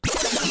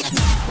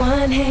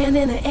One hand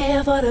in the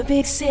air for the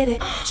big city.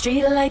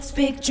 Street lights,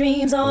 big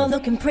dreams, all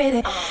looking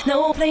pretty.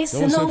 No place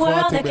in the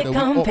world that can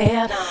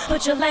compare.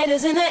 Put your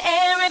lighters in the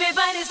air,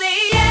 everybody say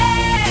yeah,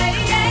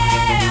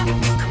 yeah.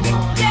 Come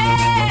on,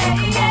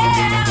 yeah,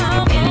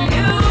 yeah. In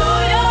New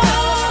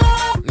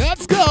York.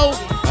 Let's go.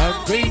 And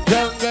we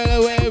don't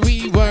go where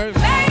we were.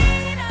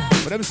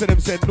 But them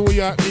said New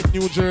York meet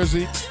New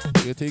Jersey.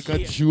 You take a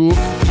joke.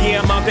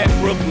 Yeah, I'm out at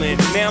Brooklyn.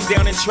 Now I'm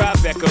down in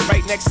Tribeca,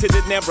 right next to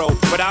the Narrow.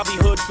 But I'll be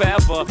hood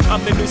forever.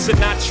 I'm the new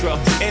Sinatra.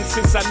 And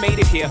since I made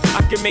it here,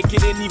 I can make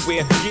it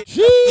anywhere.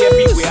 Yeah,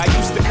 everywhere. I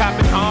used to cop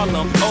in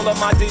Harlem. All of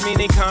my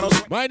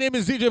Dominicanos. My name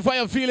is DJ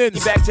Fire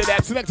Feelings. Back to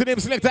that. Selector name,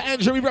 Selector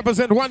Andrew. We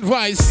represent one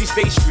voice.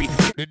 State Street.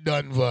 The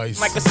Dun voice.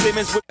 Michael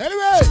Simmons with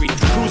anyway. Street.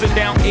 Cruising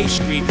down A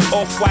Street.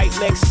 Off-white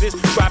Lexus.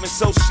 Driving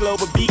so slow,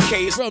 but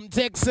BK's from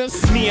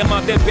Texas. Me, I'm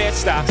out that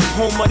Bed-Stuy.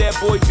 Home of that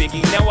boy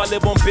Biggie. Now I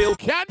live on Bill.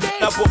 Candy.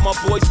 I brought my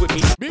boys with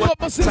me. Big up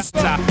my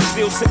sister.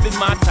 Still sipping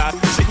my top.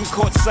 Sitting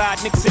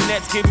courtside. Knicks and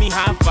Nets give me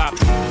high five.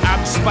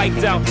 I'm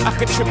spiked out. I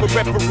could trip a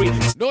referee.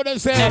 No, they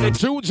say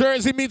New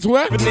Jersey meets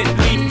where? From hey.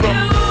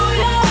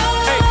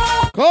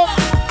 Come.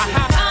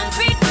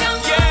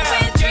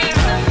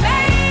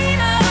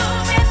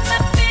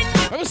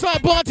 Let me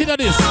start partying on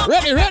this.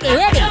 Ready.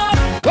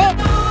 Come.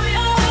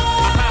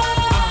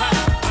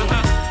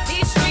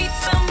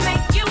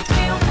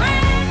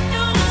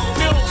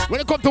 When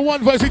it comes to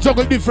one voice, we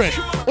juggle different.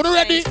 Are you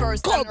ready?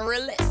 Come.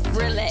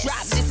 Relax.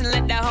 Drop this and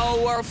let the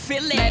whole world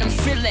feel it. Let them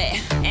feel it.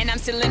 And I'm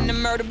still in the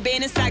murder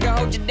business. I can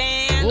hold you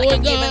down. Like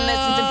I'm giving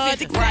lessons in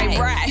physics.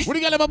 Right. What do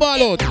you got in my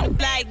ball out?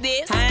 Like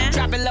this.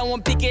 Drop it low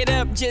and pick it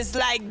up just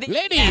like this.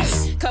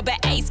 Ladies. Cup of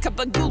Ace, cup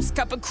of Goose,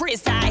 cup of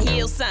Chris. I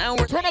heal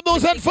something. Turn up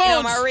those headphones.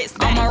 On my wrist.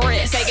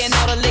 Taking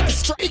all the liquor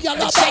straight.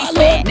 Chase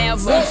back.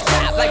 Never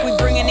stop like we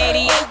bringing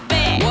 88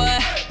 back.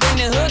 What? Bring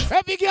the hook.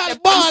 Every got a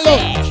ball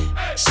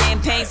out.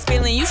 Champagne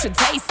spilling, you should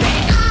taste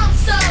that. I'm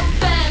so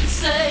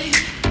fancy.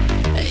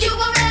 You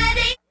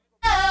already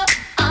know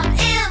I'm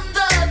in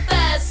the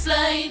fast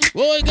lane.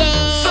 Oh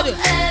God. From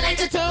LA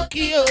to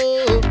Tokyo.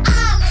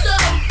 I'm so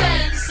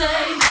fancy.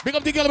 Big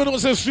up the girl who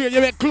say straight.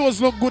 You make clothes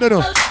look good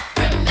enough.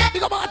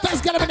 Big up all the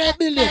girls in that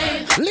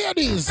building.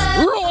 Ladies,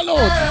 roll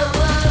out.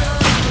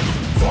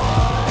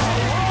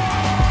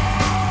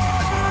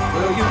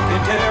 Well, you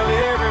can tell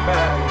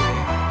everybody.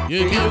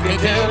 You can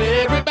tell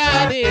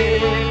everybody.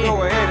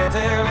 Go ahead and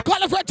tell it.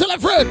 Call a friend, tell a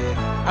friend.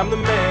 I'm the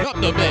man.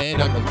 I'm the man.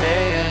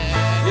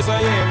 Yes,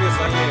 I am.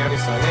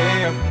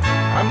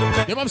 I'm the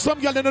man. You have some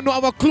girl that don't know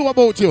have a clue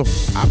about you.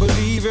 I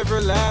believe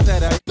every lie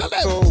that I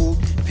told.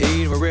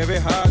 Paid for every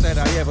heart that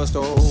I ever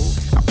stole.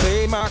 I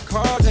played my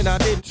cards and I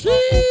didn't.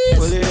 Jeez.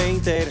 Well, it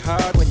ain't that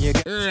hard when you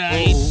get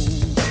right.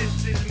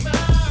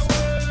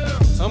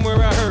 Somewhere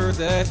I heard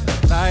that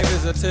life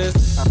is a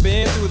test. I've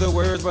been through the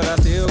worst, but I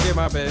still get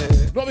my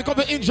best. No, we come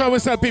to enjoy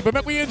ourselves, people.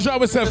 Make we enjoy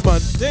ourselves,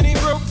 man. Then he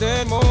broke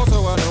that mold,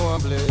 so I know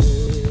I'm blessed.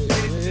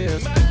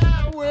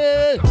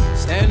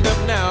 Stand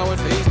up now and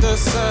face the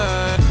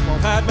sun.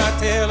 Won't hide my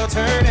tail or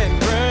turn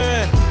and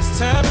run. It's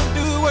time to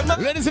do what my...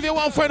 Ladies, if you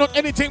want to find out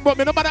anything about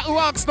me, no matter who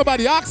asks,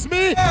 nobody ask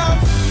me.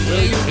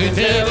 Well, you can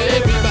tell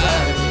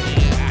everybody.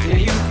 Yeah,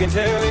 you can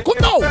tell it. Good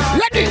now,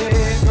 ready?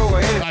 Go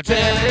ahead. Tell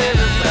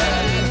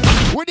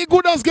everybody. Where the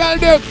good ass girl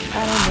them?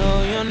 I don't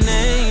know your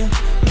name,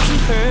 but you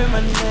heard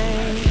my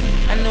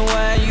name. I know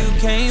why you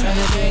came to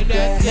take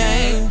that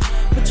game,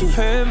 but you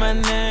heard my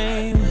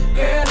name.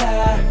 Girl,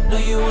 I know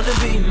you wanna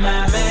be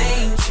my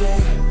main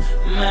chick,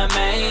 my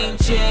main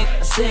chick.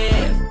 I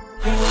said,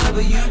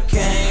 whoever you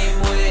came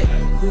with,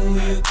 who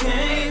you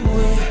came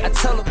with. I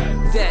told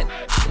her that.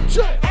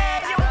 Sure.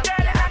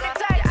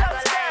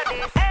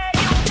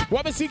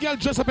 What we see girl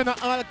dress up in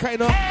all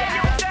kind of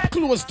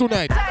clothes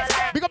tonight.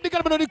 Big up the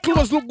girl, but the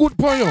clothes look good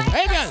for you.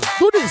 Hey girl,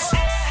 do this.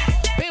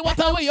 Hey, what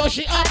a way,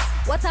 she up.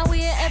 What a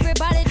way,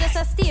 everybody just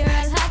a steer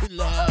and hot.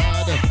 Lord.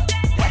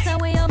 What a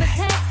way, I'm a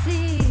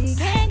taxi.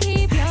 Can't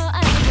keep your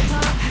eyes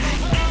apart.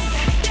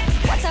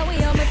 What a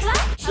way, I'm a fly.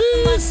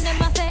 Jeez.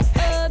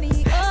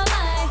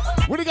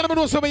 When you gotta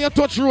know something, you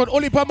touch road,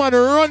 only per man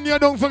run you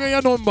down, forget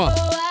your number.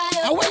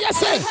 And what you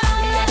say?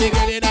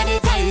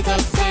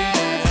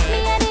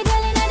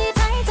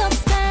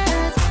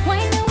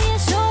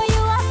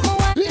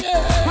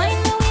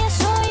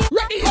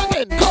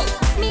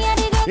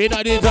 In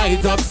the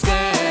tight up skirt.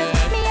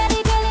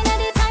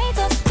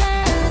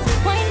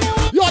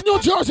 Yo, New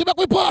Jersey, make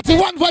we party.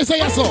 One voice, say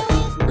yes, so.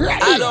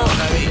 Ready? I don't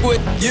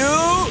with you.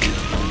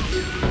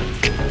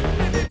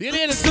 You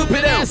little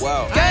stupid ass.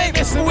 Wow. Game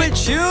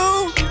with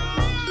you.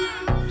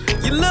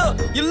 You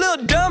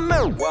little dumb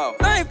man. Wow.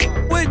 I ain't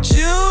with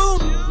you.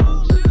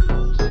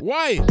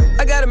 Why?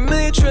 I got a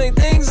million trillion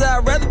things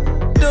I'd rather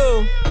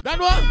do. That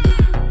what?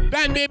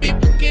 That baby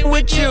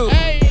with you.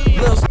 Hey.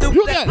 Little stupid.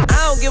 You get. I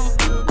don't give a.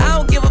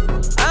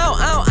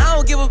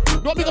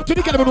 Don't pick up to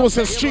the girl who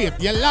says straight.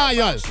 You're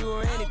loyal.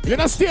 You're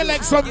not still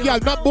like some girl.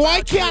 No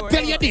boy can't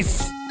tell you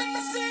this.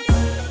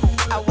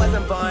 I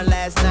wasn't born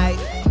last night.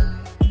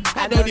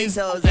 I know these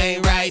hoes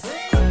ain't right.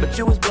 But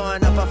you was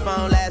blowing up her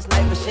phone last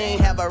night. But she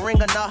ain't have a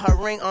ring or not her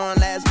ring on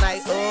last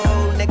night.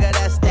 Oh, nigga,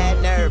 that's that.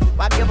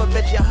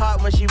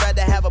 heart when she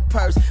rather have a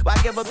purse. Why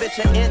give a bitch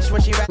an inch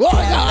when she rather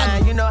have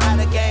 9? You know how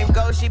the game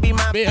goes, she be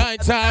my behind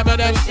time and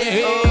that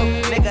shit.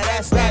 Nigga,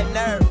 that's that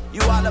nerve.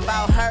 You all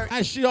about her.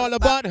 And she all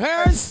about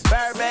hers.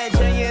 Birdman Jr.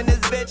 and this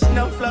bitch,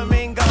 no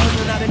flamingos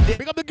and not a dick.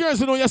 Pick up the girls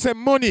who know you say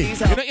money.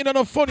 You know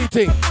no funny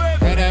thing.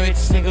 Better rich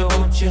nigga,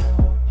 won't you?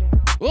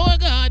 Oh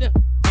God.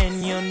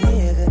 And your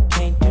nigga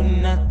can't do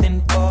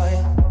nothing for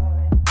you.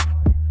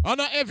 And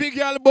not every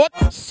girl, but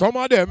some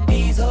of them.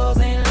 These hoes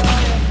ain't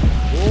loyal.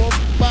 Oh,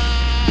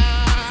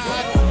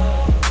 bad.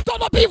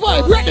 Turn up people.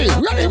 Ready.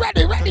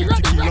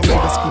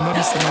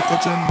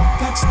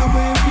 That's the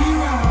way we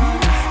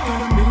ride. For a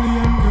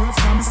million girls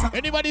from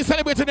anybody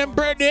celebrating them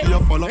birthday?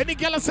 Any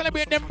girl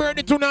celebrate them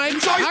birthday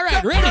tonight? All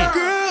right, ready?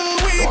 Girl,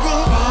 we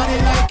go party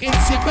like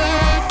it's your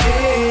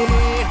birthday.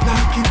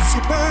 Like it's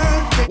your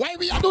birthday. Why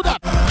we do that?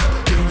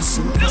 You're a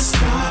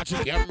superstar.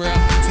 Camera.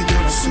 So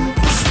you're a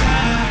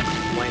superstar.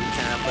 One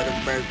time for the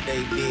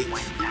birthday bitch.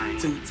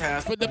 2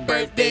 times For the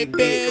birthday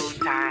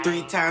bitch.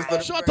 3 times for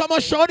the Short time of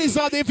shorties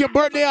out there if your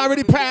birthday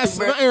already passed.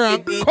 Nothing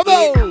wrong. Come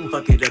on.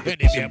 Fuck it up if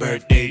it's your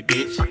birthday,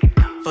 bitch.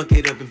 Fuck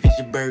it up if it's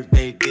your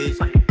birthday, bitch.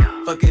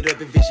 Fuck it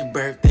up if it's your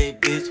birthday,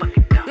 bitch.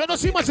 You don't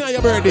see much on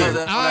your birthday.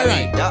 All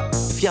right.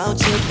 If your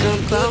chick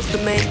come close to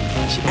me,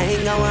 she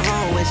ain't going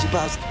home when she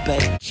supposed to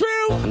pay.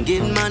 True. I'm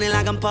getting money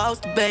like I'm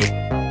supposed to pay.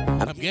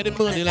 I'm getting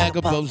money like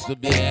I'm supposed to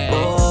be.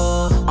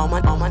 Oh, all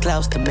my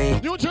close to me.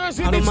 New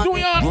Jersey meets New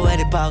York. Where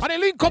they post? And they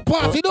link up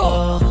party,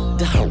 though.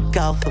 Don't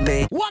go for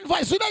me. One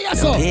voice with that,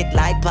 so. Hit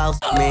like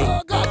post to me.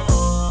 Oh, God.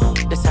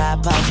 That's how I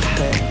post to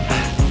pay.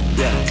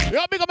 Yeah.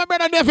 Yo, big up my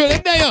brother Neville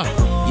in there. Yeah,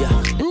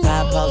 that's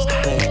how I post to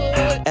pay.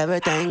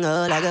 Everything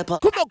like a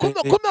post. Come on.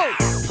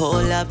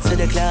 Pull up to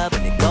the club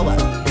and they go up.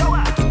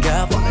 Make your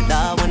girl fall in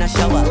love when I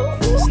show up.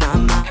 It's not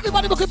my.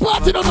 Everybody looking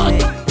party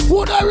tonight.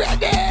 Who not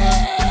ready?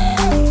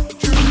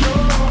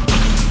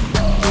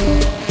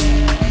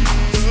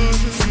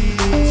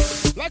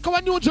 Like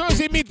our New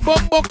Jersey meet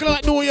Buckle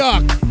at New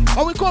York.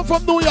 Or we come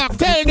from New York,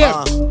 tell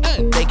them.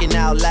 Thinking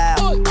out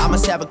loud, I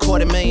must have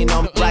 $250,000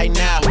 on me right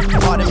now.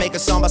 Hard to make a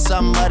song about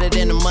something other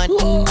than the money.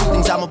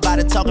 Things I'm about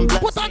to talking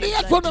blood. Put on the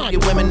head for now. You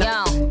women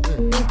Yo,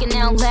 thinking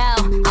out loud,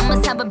 I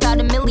must have about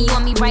 $1 million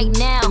on me right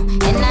now.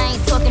 And I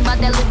ain't talking about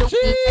that little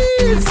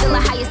Jeez. Still a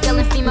highest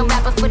selling female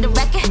rapper for the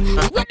record.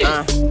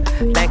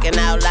 thinking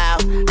out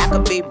loud, I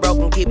could be broke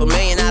and keep $1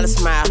 million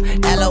smile.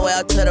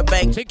 LOL to the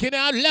bank. Thinking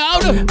out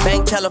loud.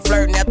 Bank teller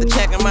flirting after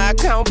checking my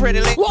account. Pretty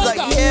late like,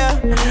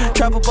 yeah.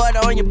 Trouble butter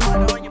on your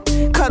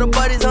cuddle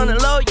buddies on the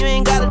low. You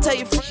ain't gotta tell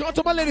your friends. Shout out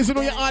to my ladies who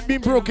know your heart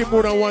been broken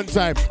more than one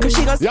time. Cause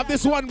she You have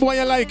this one boy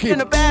you like in it.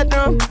 the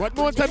bathroom. But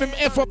more time him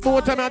F up,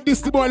 more time and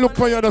this the boy look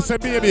for you and say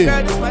baby.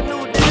 Girl, this my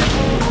new dance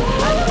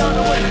move. I don't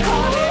know what to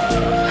call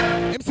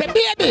it. Him say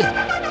baby.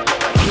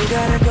 You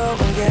gotta go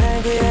and get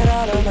angry at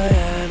all of my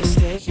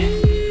honesty.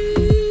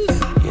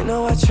 You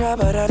know I try,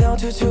 but I don't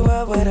do too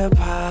well with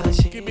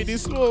apology. Give me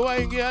this slow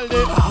wine, girl.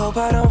 Then. I hope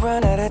I don't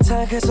run out of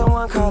time, cause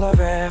someone call a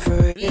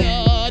referee.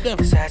 Lord.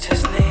 Cause I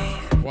just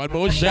need One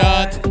more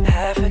shot.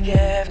 have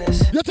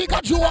forgiveness. You think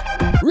I'm sure?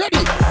 Ready?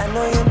 I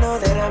know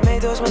that I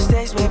made those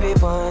mistakes maybe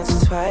once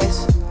or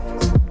twice.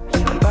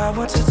 And by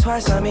once or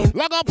twice, I mean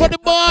Log on for the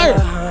bar.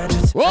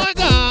 100 Oh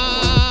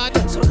God.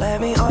 So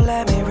let me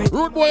read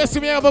Rude boy, you see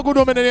me have a good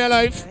woman in your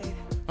life.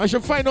 I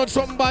should find out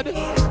something bad.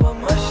 one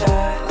more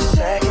shot,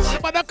 second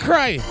shot. But I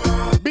cry.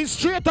 Be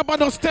straight up and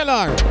don't tell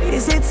her.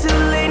 Is it too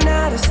late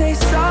now to say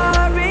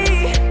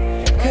sorry?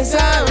 Cause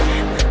I'm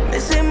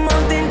missing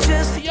more than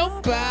just Your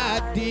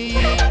body.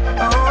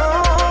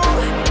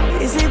 oh.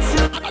 Is it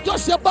too And not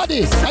just your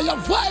body. And your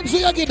vibes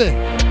you give me.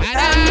 And I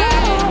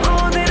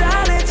know that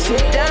I let you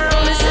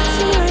down. Is it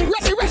too late?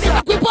 ready,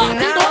 like we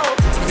party, you know.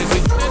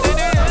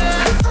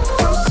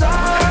 I'm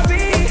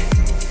sorry.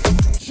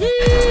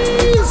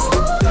 Jeez.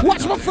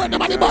 Watch my friend in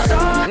the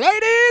bar.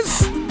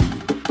 Ladies.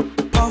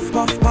 Puff,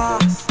 puff,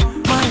 pass.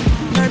 My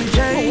Mary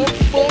Jane.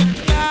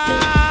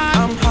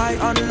 I'm high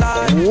on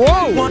life.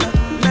 Whoa. Wanna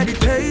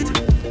meditate.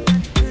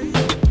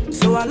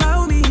 So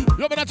allow me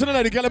You know to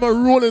know the girl am a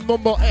rolling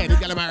number 8. The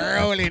girl am a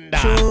rolling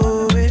down.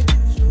 to it.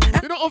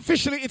 You know,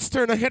 officially it's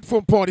turned a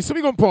headphone party. So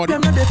we gonna party.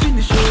 I'm not the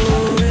finish it.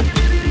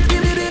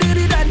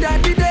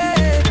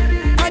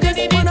 I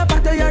just wanna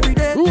party every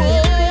day.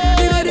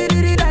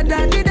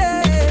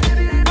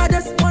 I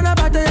just wanna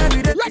party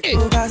every day. Ready.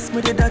 Oh, pass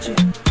me the dachi.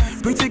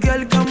 Pretty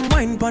girl, come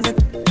wine pon it.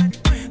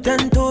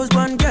 10 toes,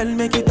 one girl,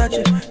 make it touch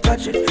it,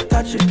 touch it,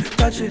 touch it,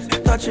 touch it,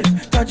 touch it,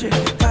 touch it.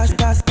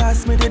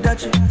 Pass me the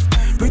dachi.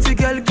 Pretty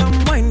girl,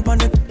 come wine pon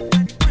it.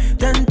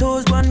 10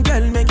 toes, one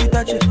girl, make it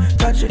touch it,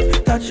 touch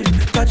it, touch it,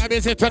 touch I it.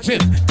 mean, say touch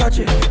it. Touch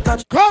it,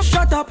 touch it. Come.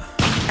 Shut up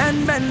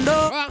and bend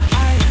over. Ah.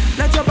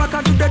 Let your back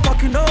and do the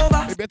talking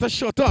over. You better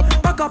shut up.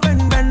 Back up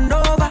and bend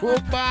over. Oh,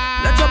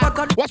 bye. Let your back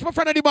and Watch my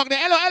friend at the back there.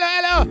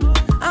 Hello.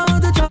 I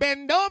want to chop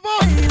Bend over.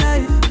 my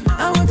life.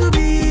 I want to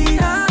be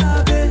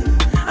happy.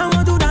 I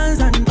want to dance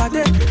and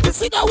party. You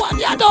see that one?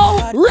 You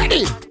know.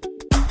 Ready.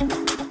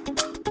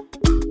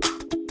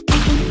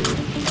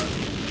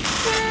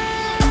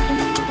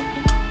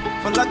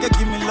 For like you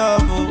give me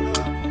love, oh.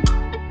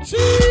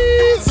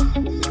 Jeez.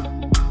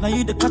 Now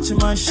you the catch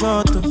my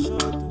shot.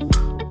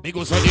 Me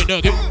go Sunday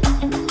nugget.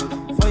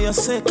 For your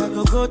sake, I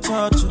go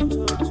church.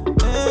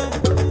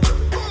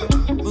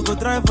 We go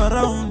drive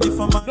around if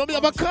I'm. No, me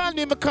have a call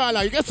named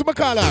Makala. You get some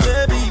Makala?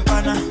 Baby,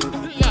 pana.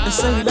 I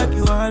say you like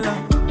you all.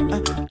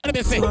 Let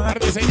me say,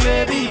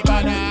 baby,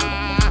 pana.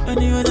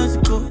 Anywhere that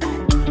you go,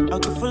 I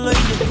can follow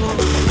you go.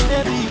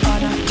 Baby,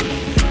 pana.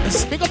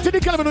 Big up to the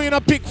girl when you're in a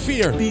big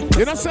fear. You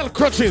don't sell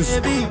crutches.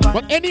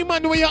 But any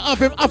man where you have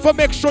him, have to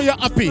make sure you're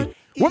happy.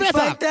 What if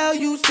I tell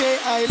you, say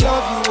I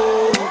love you,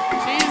 oh.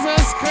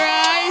 Jesus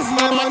Christ,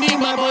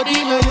 my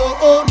body, not your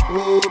own,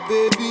 oh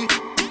baby.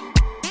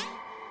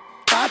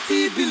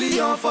 30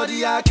 billion for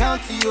the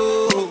account,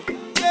 yo.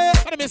 Yeah.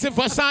 What am I saying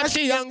for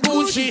Versace and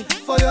Gucci?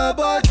 For your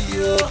body,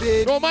 oh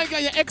baby. Oh my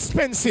God, you're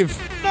expensive.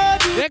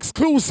 You're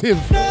exclusive.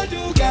 No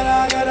do,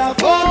 gotta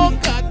oh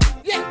God,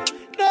 yeah.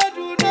 No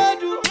do,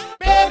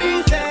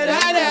 baby, say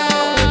that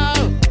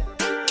now.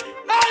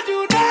 No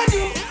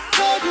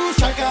do,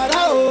 shakara,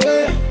 oh.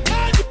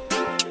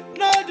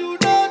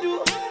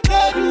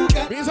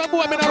 Means a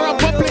boy, I'm gonna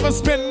rap up, never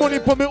spend money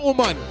for me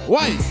woman.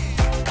 Why?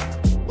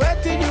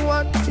 What you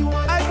want?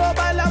 I go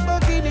buy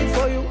Lamborghini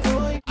for you.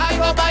 I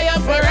go buy a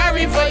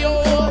Ferrari for you.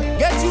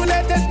 Get you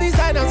latest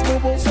designers, boo.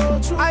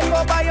 I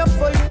go buy them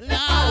for you.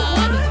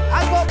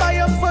 I go buy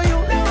them for you.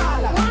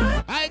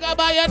 I go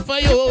buy it for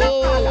you.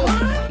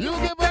 You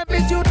give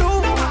everything you do.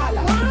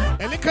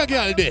 A little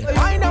girl there.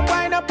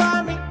 Wind up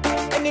on me.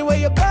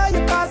 Anyway you go,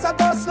 you pass a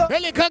go slow. A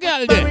little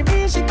girl there. Marry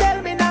me, she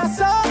tell me now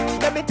so.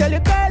 Let me tell you,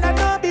 girl, I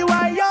know be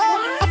why yo.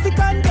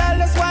 African girl,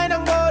 let's wine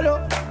and go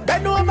low.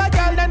 Bend over,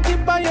 girl, and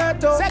tip on your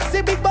toe.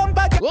 Sexy big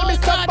bumper, girl, me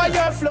stop by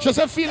your flow. Just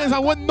her feelings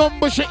and what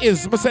number she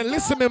is. I say,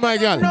 listen me, my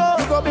girl. No,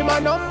 you go be my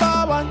number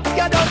one.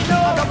 You don't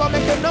know. I'm gonna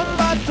make you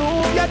number two.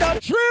 You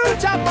don't true.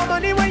 Chop my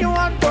money when you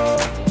want to.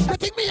 You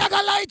think me I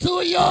gonna lie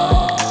to you?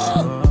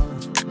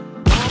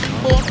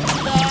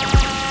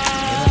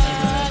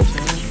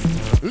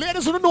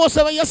 Ladies who don't know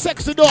say when you're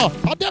sexy though.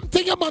 How them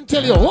thing your man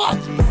tell you what?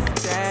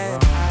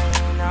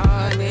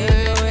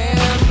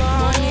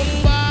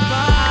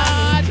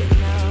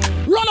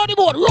 Roll on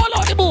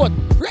the board.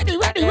 Ready.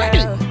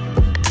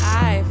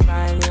 I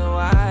find you,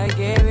 I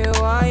give you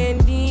all you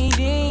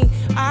need.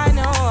 I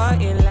know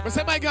what you like. I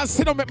say my girl,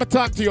 sit down, make me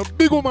talk to you.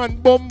 Big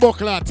woman,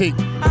 bumbuckler thing.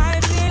 I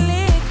feel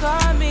it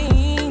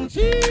coming.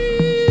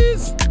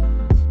 Jeez.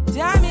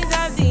 Time is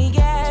of the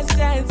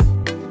essence.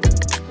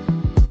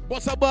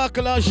 What's a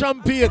buckler,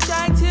 champagne,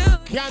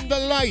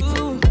 candlelight.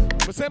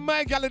 I say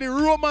my girl, the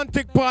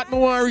romantic part I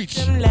want to reach.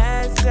 She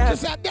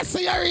said, that's how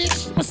you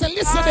reach. I say,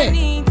 listen I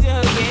need to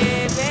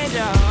give it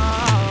all.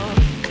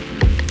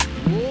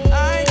 I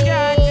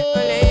got to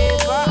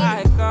believe what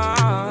I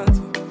can't.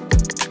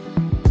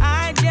 I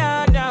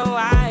don't know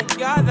why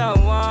you're the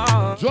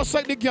one. Just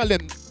like the girl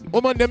them,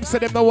 woman them say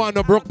them no want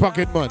no broke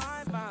pocket man.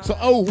 So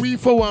how we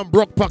for one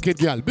broke pocket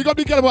girl? Big up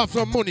the girl who have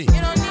some money.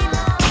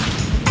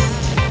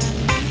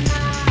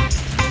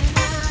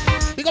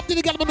 Big up to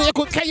the girl who know you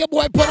could carry your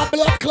boy put a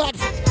blood clot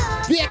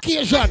for the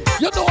occasion.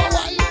 You know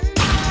why?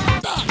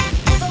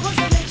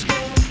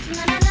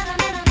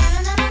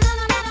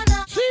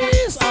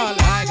 She's all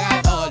I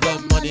got, all the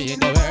money in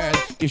the world.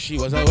 If she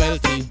was a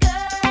wealthy.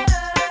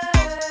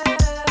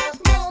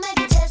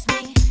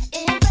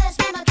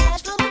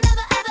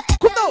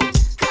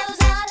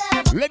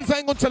 Ladies, I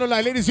ain't gonna tell a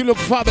lie. Ladies, you look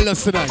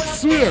fabulous tonight.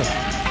 Swear.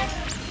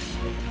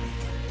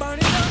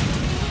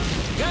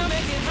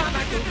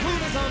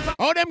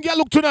 How them girl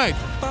look tonight?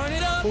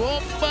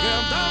 Oh,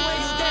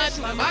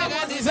 I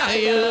got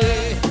desire.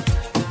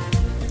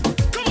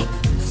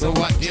 So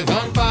what you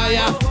on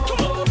fire?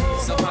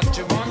 So much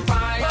you on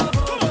fire.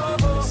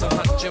 So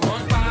much you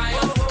on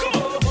fire.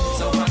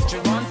 So much you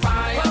on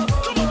fire.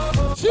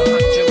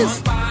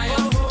 Jeez.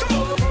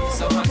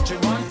 So much you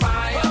on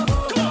fire.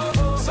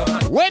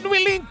 When we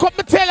link up,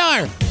 me tell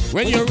her.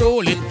 When you're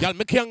rolling, girl,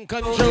 me can't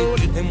control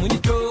it. And when you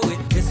throw it,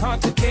 it's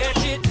hard to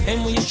catch it.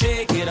 And when you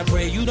shake it, I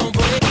pray you don't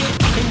break it.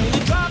 And when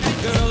you drop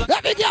it, girl,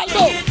 let me girl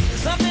go.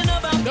 Something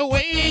about the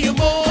way you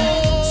move.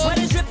 Sweat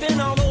is dripping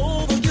all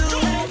over you.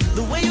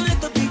 The way you let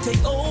the beat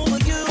take over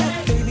you.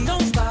 Baby,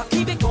 don't stop,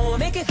 keep it going,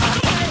 make it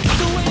hot.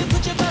 The way you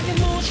put your back in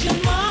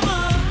motion,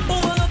 mama.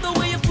 Oh, I love the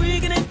way you're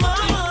freaking it,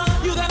 mama.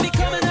 You got me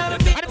coming out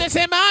of it. What did they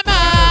say, mama?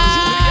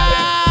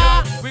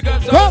 We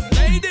got some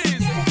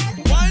ladies.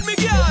 Wine me,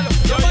 girl.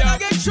 Your man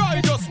get try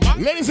just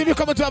one. Ladies, if you're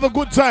coming to have a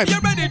good time, you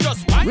ready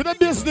just one. With a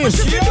business.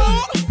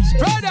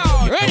 Spread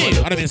out. Ready?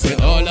 What do they say?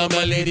 All of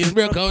my ladies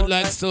break out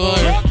like sword.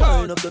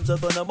 Turn up the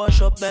top and I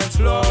mash up dance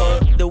floor.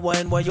 The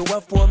wine while you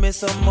have for me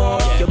some more.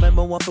 You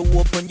remember want to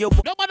open your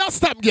no man, don't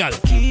stop, girl.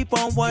 Keep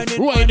on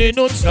whining. Whining,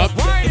 don't stop.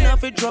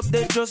 Enough it drop,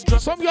 they just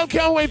drop. Some girl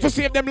can't wait to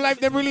save them life,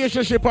 them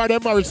relationship or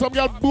them marriage. Some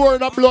girl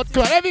born a blood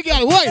clot. Every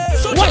girl, wait.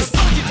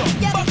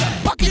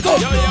 Back it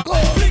up. Go.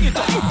 Fling it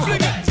up.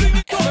 Fling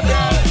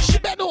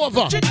it. Bend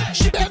over.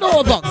 Bend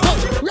over. Go.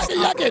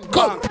 Ready again.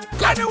 Go.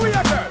 Anyway,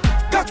 girl.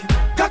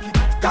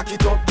 Cock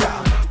it up,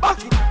 girl.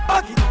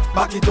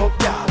 Back it up,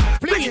 girl.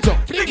 Fling it up,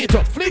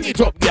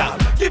 girl.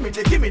 Give me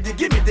the.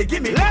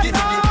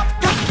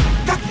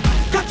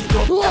 Cock it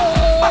up,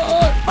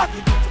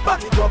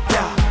 Back it up,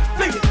 yeah.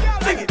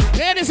 Fling it.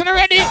 Ladies, are you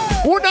ready?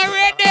 Who not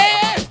ready?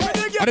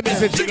 And the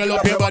message, jiggle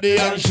up your body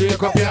and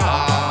shake up your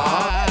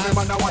heart.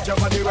 Remember, watch your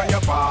body when you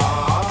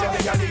fall. Tell me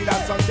you need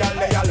that some girl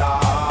lay a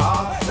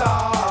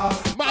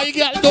laugh. My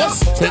girl does.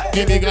 Take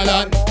me big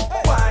and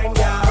wine,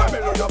 girl. Come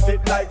in, you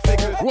fit like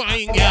fickle.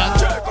 Wine, girl.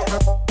 Jerk up,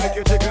 make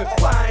you jiggle.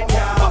 Wine,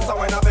 girl. Master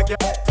when I make you.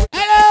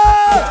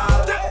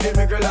 Hello. Take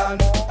me big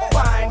and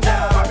wine,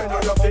 girl. Come in,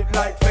 you fit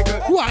like fickle.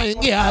 Wine,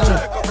 girl.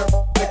 Jerk up,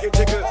 make you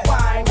jiggle.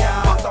 Wine,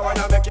 girl. Master when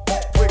I make you.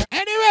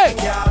 Anyway.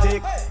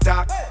 Tick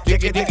tock,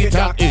 tick it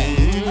tock.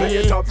 Bring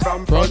it up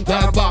from front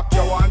and back.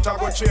 You want to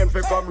go chain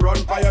fi come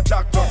run by your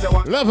jack. Just you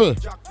want Level.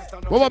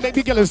 What about make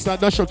the girls start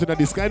that shouting at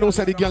this guy? Don't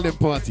say the girl them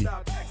party.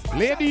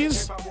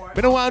 Ladies,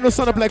 we don't want to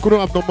sound up like we don't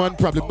have no man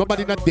problem.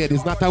 Nobody not dead.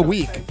 It's not a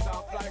week.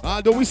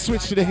 Although we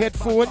switch to the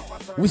headphone,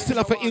 we still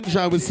have to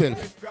enjoy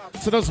ourselves.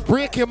 So just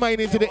break your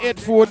mind into the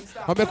headphone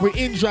and make we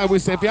enjoy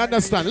ourselves. You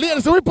understand?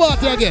 Ladies, we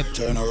party again.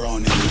 Turn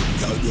around and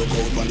girl broke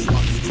out on the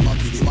maki.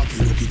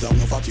 Look it up,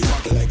 no fatty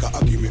maki like a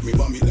aki. Make me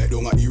bummy like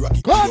down a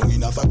Iraqi. Down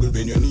in a faggle,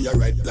 bend your knee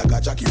right like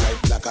a Jackie,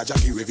 right like a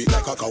Jackie. Rev it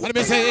like a cow. Let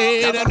me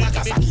say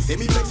that. Say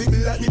me flexible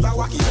like me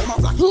bawaki. Come a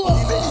blacky.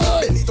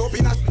 Bend it up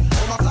in a.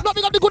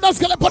 Nothing got the goodness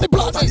girl upon the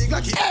party.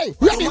 Hey,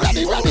 ready.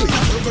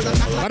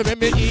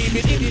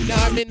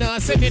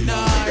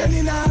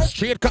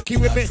 Straight cocky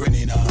with me.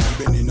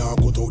 Benina,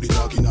 go to the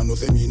talking and no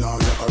seminar.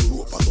 Like a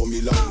rope, I saw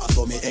me long, I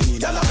saw me any.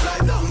 Girl, I fly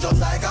down just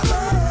like a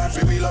bird.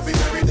 Free love it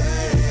every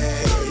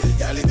day.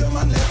 Girl, if your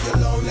man left you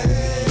lonely,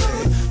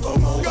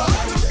 come over.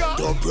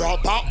 Don't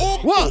proper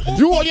hook. What?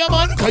 You hold your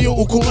man? Can you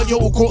uku and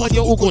your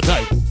uku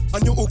tight?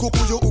 And your uku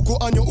right.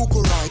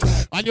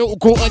 And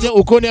your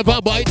uku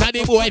never bite. And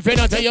the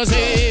boyfriend I tell you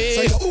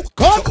say,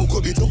 come.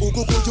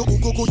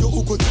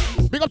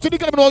 Big up to the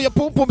girl, know your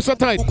pum so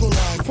tight.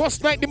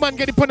 First night the man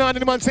get the pun on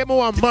and the man say,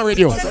 "Mo, I'm married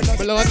you." My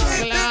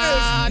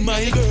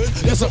girl,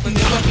 you're something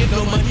never get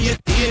no money yet.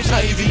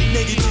 HIV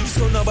negative,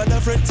 so nobody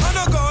friend.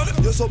 Oh God,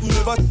 you're something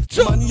never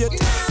man yet.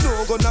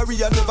 No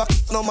gonorrhea, never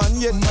no man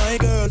yet. My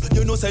girl,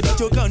 you know say that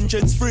your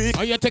conscience free.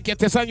 And you take your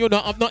test and you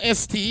don't have no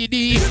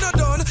STD. You're not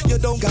done, you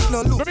don't got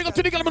no look. Big up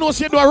to the girl, know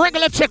say you do a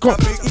regular checkup.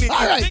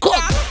 Alright, come.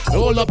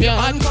 Hold up your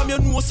hand. From your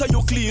nose so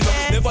you clean.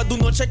 Never do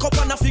no check up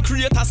and if you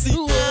create a scene.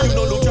 You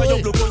know look at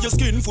your blood on your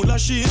skin full of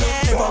shit.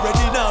 Never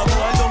ready now,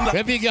 boy, don't like.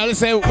 Every girl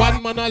say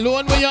one man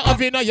alone when you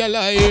have in your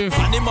life.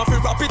 And him have to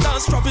wrap it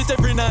and strap it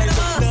every night.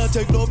 Now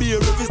take no beer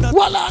if it's not.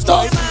 Voila,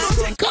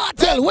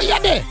 cartel, where you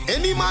there?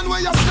 Any man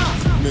where you snap.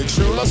 Make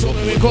sure that's when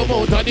we come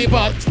out of the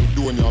pot.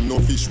 Don't have no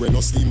fish when no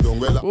steam down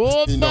well.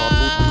 Oh, in a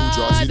put blue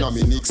jars in a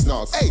me Nick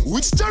snacks. Hey,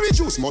 which cherry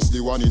juice must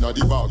the one in a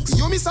the box?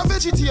 You miss a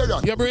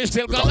vegetarian. Your brain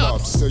still gone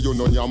up. Say you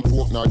know yam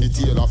pork nor the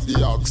tail of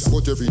the ox.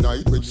 But every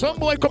night when some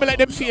boy coming like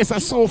them face are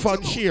so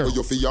fun cheer.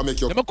 You feel make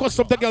your. Them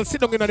custom the girl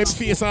sit down in them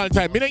face all the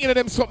time. Me not in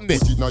them something there.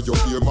 Put it in your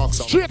ear max.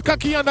 Straight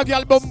cocky and the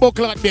girl bumbo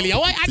clock belly.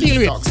 Why I deal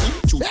with?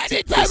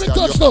 Anytime we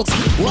touch down.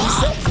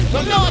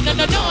 No.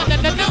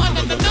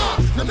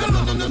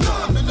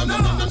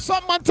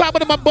 Some man talk about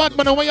them a bad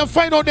man, and when you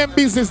find out them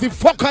business, the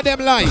fuck are them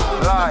lie.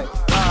 Lie.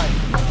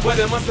 What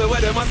them a say,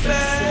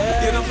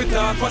 you know fit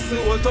talk, what's the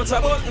whole touch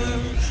a button.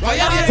 Why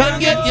you can't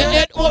get your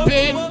head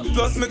open?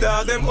 Plus me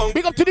dog them hungry.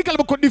 Big up to the girl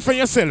who could defend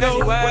yourself.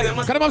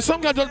 Can them have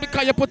some girl just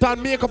because you put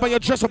on makeup and you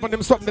dress up on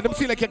them something, them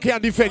feel like you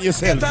can't defend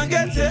yourself. Can't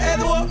get your head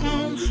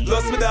open.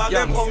 Plus me dog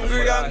them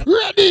hungry and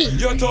ready.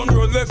 Your tongue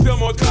road left your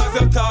mouth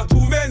cause you talk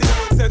too many.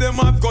 Say them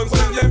have guns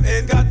when them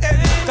ain't got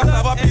any. Cause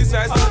have a piece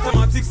rise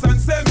automatics and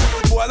semi.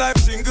 Boy life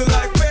jingle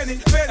like penny.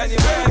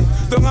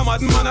 Don't have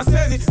mad man a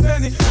send it.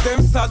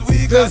 Them sad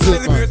we got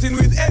celebrating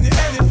with any.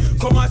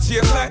 Come and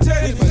chase like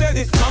Jenny.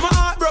 Mama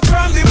heart broke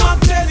from the mom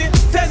Tenny.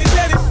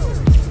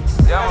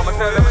 Yeah, mama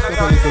tell them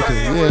anyway.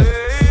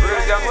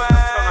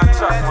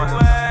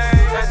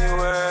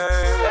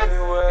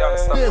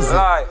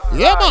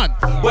 Yeah, man.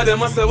 Where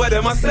them a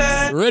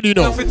say. Ready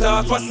now. If it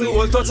talk, what's the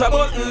whole touch a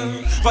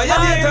button.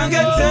 Violate and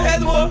get your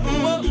head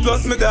open.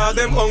 Plus me dog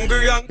them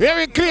hungry and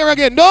very clear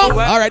again, no?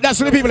 Alright, that's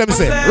what the people them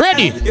say.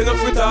 Ready. You know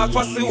if it talk,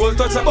 what's the whole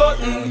touch a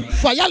button.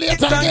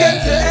 Violate and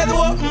get your head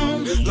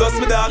open. Plus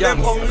me dog them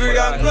hungry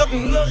and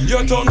nothing.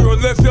 Your tongue road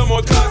left your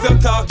mouth cause you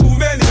talk too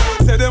many.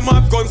 Say them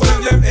have guns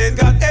when them ain't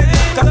got any.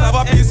 Cause have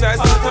a piece rise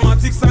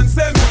automatics and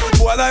semi.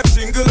 Boy life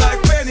jingle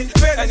like penny.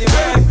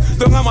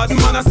 Don't have mad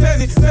man a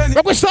send it.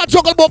 We start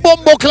juggle about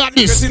bumbo like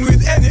this.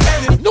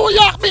 New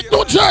York meet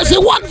New Jersey,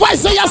 one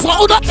voice say yes,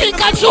 who don't think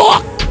I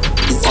joke.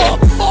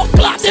 Bumbo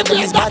clad, the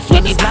place that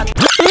funny.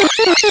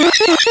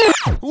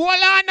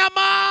 Wallana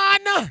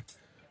man.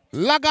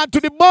 Log on to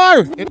the bar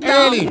in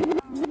early.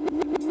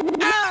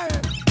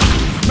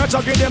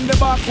 Metro give them the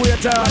back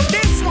waiter.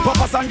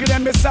 Papa San give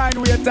them the sign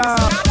waiter.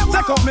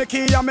 Take out me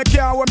key and me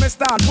car when me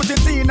start. Put it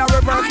in a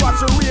reverse,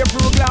 watch you wave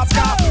through glass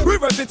car.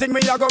 Reverse the thing,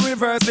 me I go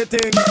reverse the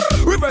thing.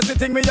 Reverse the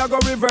thing, me I go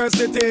reverse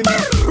the thing.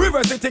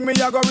 Reverse the thing, me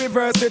I go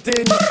reverse the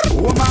thing.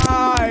 Oh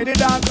my, the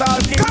dance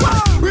all king.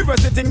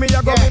 Reverse the thing, me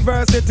I go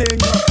reverse the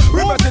thing.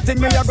 Reverse the thing,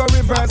 me I go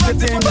reverse the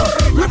thing.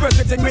 Reverse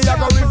the thing, me I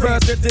go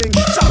reverse the thing.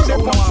 Chop the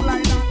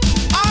punchline.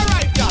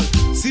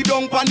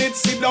 pan it,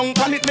 sit down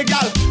pan it, me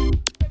gal.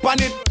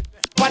 Pan it,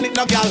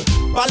 no gal.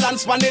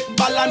 Balance pan it,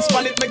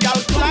 me gal.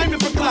 Climb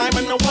if you climb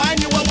and no wine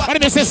you a What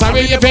do you say,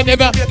 sorry, if you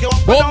never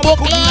Bumbo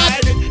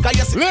Club.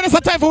 Ladies,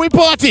 it's time for we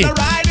party.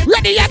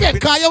 Ready again,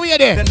 call you here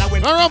there.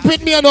 Don't run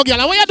with me or no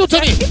girl. What you do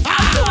to me?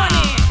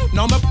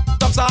 No, me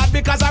up so hard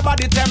because her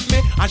body tempt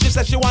me. And she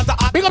said she want to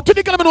act. Big up to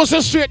the girl, I know so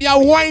straight. You're a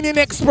whining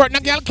expert. Now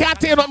girl can't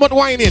tell you nothing but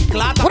whining.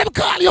 What do you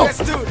call you? Let's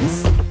do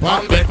this.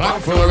 One bed,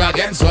 one floor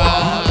against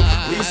one.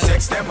 We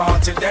sex them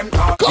out till them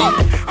call.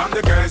 And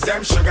the girls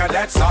them sugar,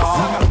 that's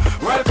all.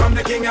 Welcome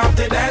the king of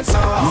the dance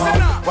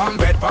hall. One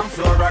bed, one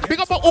floor against one. Big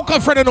up a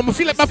Oka friend and I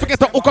feel like I forget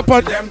to hook up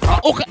on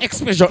Oka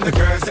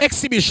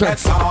exhibition.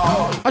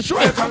 I show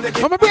you.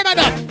 I'm a bring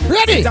that.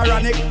 Ready?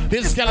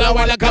 This girl I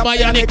wanna come by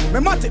Yannick. Me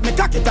mat it, me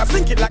cock it, I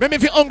sink it like. Maybe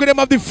if you hungry them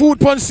have the food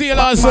pon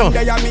sale also.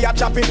 Monday and me a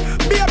chop it.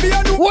 Baby,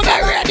 you know. What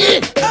are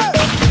ready?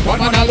 One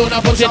man alone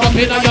a put it up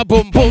in your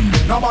boom boom.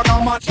 No man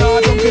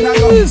jump in a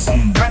yo.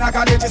 Kind of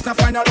college is not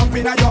final lump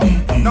in a yo.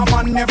 No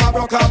man never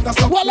broke up the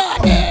stuff. Voila.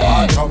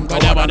 Jump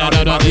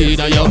in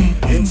a yo.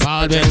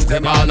 All them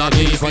them all not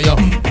need for you.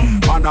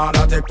 Man all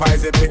a take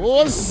pies it.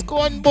 Oh,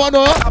 scone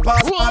bono.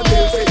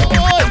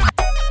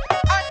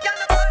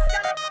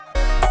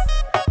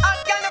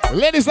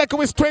 Ladies, like it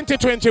was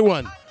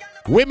 2021.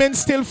 Women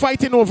still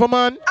fighting over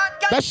man.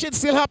 That shit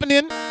still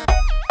happening.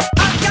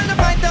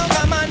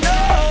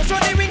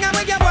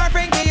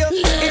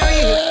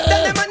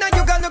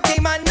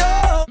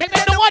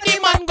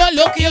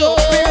 Look you.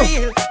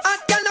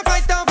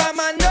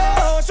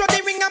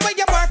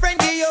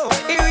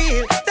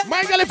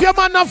 My girl, if your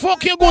man not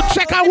fuck you good,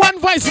 check out one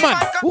voice, man.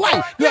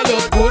 Why? You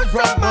look good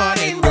from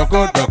morning. Broke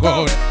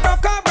out.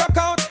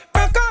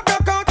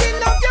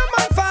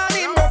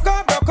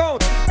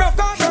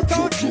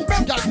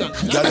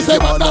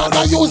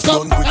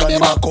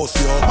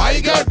 My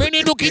girl, bring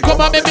it, look it,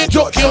 come and make me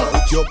joke you.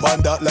 Put your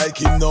pan that like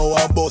him now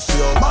and boss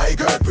you. My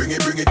girl, bring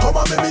it, come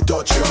and make me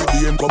touch you.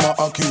 DM come and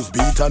accuse,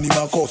 beat and him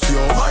and cuss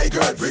you. My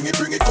girl, bring it,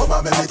 come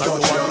and make me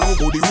touch you.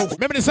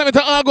 Remember the 7th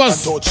of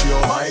August. Touch you.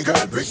 My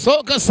girl, bring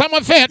so cause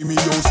summer fair. me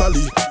yo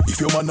Sally. If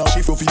your man not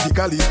shift you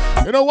physically.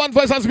 You know one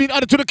voice has been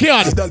added to the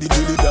card.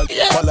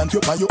 Balance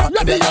your man, you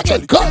and then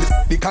actually.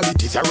 The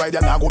qualities you ride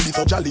and I go be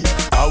so jolly.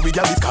 How we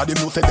get this card,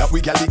 them no say that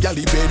we galley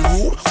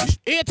bedroom.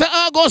 8th of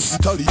August.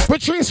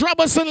 Patrice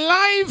Robinson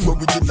live.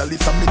 Originally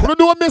you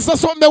know Mr.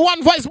 Something, the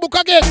one voice book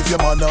again. If your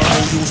man now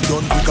use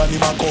done quick and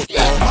him a cut.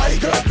 My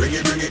girl, bring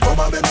it, come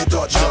and make me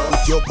touch you.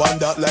 Put your band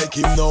that like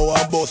him now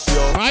and boss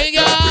you. My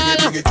girl,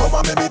 bring it, come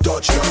and make me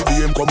touch you.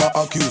 DM come and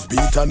accuse,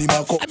 beat and him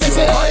a cut.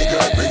 My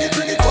girl, bring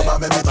it, come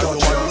and make me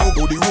touch you.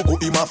 Rugo,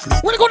 him a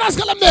flip. What are you gonna ask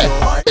them there?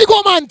 Big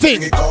old man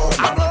thing.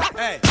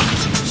 Hey.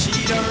 She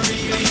don't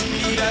really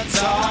need a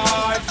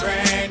toy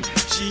friend.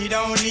 She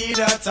don't need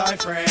a toy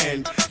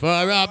friend.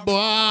 For a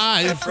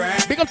boy.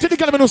 Big up to the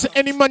girl who knows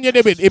any man you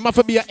with. It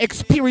must be an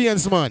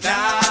experienced man.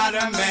 Not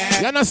a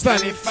man. You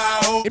understand?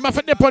 It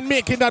must be upon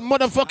making that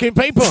motherfucking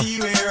paper.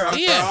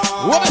 Yeah.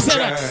 What I say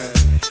that?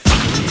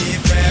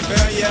 If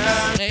ever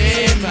you're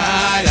in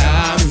my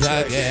arms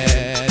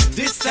again,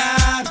 this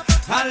time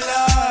I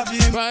love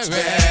you forever.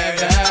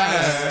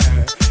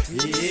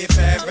 If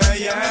ever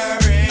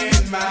you're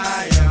in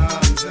my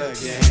arms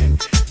again,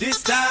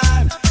 this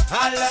time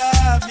I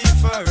love you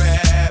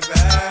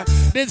forever.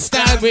 This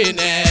time we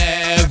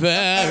never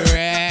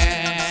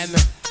end.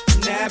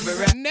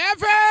 Never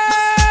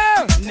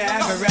end.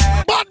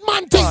 Bad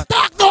man thing,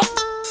 talk no.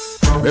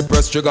 Me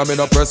press trigger, me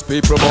no press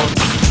people button.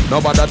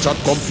 Nobody chat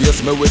come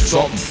face me with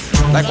something.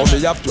 Like how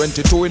me have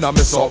 22 in a me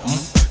something.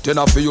 Then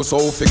I feel you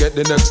so forget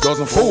the next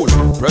dozen fool.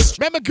 Press.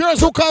 Remember girls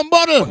who come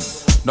bottle.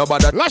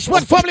 Nobody.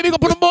 Lashwood family, we go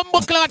put a bomb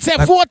clock say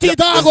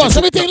 14th August,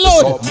 everything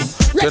load.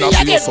 Ready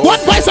again, so one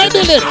voice I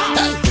build it.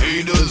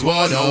 He does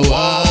want a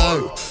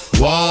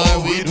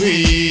war with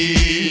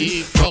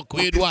me. Fuck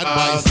with one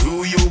voice.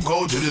 Do you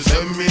go to the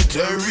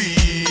cemetery?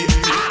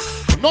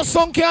 No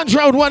song can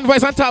drown one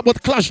voice and talk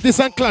about clash this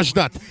and clash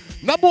that.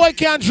 No boy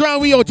can't drown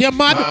we out, you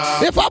mad?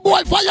 If a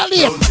boy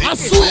violate, I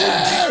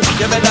swear.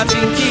 You better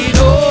think it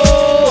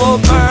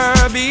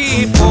over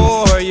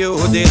before you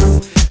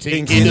this.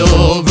 Think it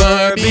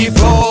over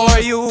before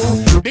you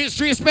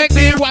disrespect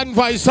the one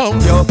voice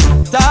song. You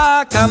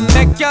talk and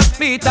make your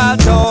feet all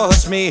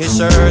touch me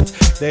shirt.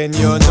 Then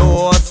you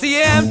know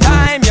same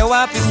time you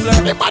have to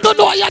flirt. If I don't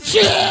know your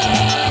shit.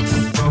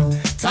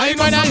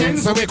 Time and again,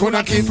 so we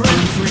coulda keep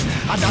friends free.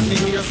 And that me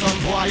hear some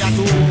boy at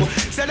home.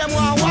 Say them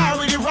want war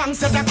with the wrong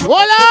set of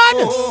hold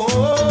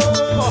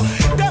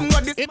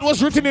on! It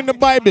was written in the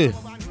Bible.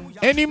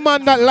 Any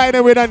man that lied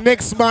with the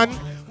next man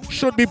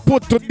should be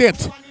put to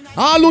death.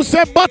 All who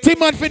say body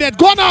man for that,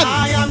 go on!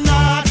 I am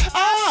not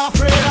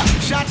afraid.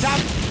 Shut up.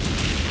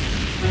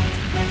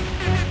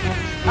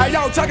 Hey,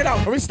 yo, check it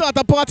out. We start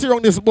a party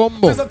around this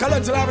bombo. There's a color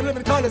to have a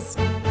living colors.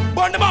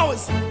 Burn the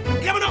bowels.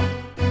 Give me up.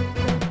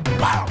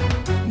 Wow.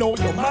 No,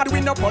 you mad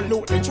we no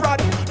pollute the trad.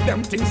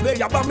 Them things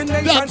they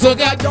abomination. That's so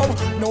good.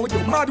 No, you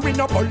mad we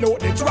no pollute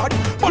the trad.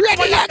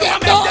 Ready again,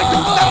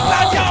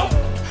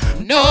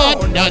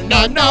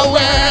 no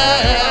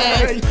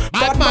way.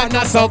 Bad man, I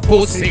some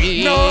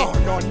pussy. No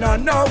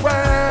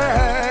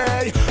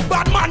way.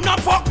 Bad man not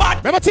fuck bad.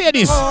 Remember tell you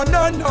this. No.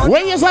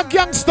 When you're a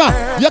gangster,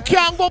 you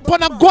can't go up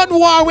on a gun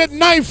war with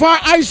knife or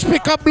ice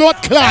pick a blood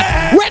clot.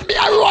 When me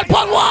a run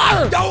pon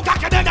war.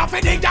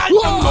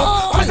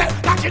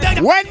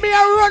 When me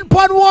a run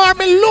pon war,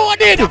 me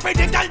loaded.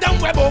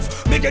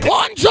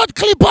 100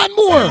 clip and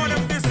more.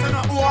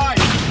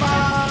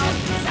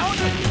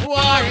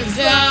 War is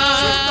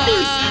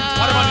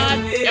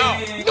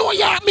New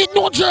York, meet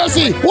New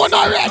Jersey. One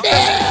already.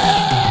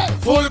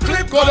 Full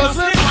clip, go to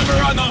sleep, and we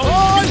run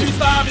out. This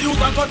time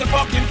use and cut the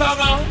fucking tongue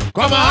out.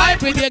 Come on,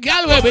 hype with your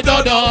girl where we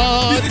don't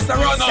know. This is a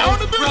run out.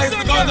 Rise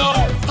the gun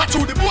out. I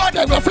chew the board.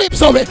 Then we flip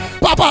so we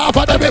pop off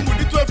of them. With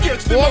the 12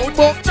 gauge, the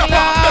mouth. Chop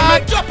off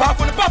them, drop off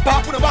with the pop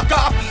off with the back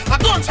off. I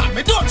don't chat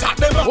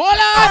them. Hold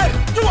on.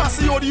 You want to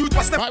see how the youth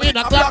was stepping in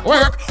a clock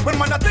work. When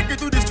man I take you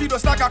to the street,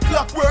 just like a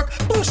clockwork.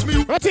 Push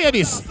me. Let's hear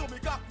this.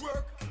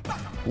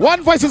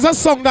 One Voice is a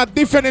song that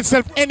defends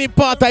itself any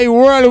part of the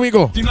world we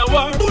go.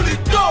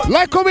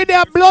 Like over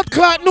there, Blood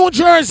Clot, New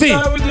Jersey.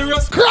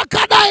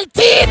 Crocodile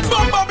teeth.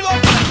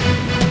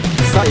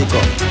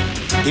 Psycho,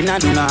 him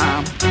not do no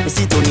harm. Me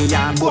see Tony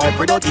Yan, boy,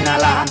 spread out in a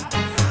land.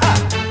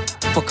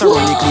 For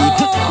currently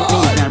clip,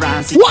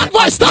 ignorance. One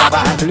Voice stop.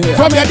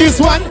 From you this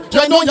one,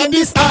 you know you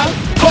this all.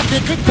 Fuck the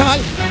click call.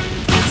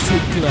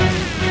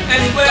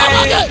 Anyway,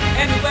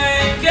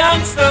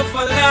 gangster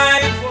for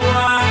life,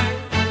 why?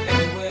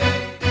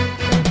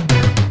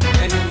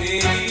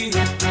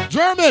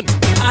 German,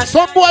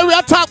 some boy we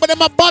attack but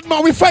them a bad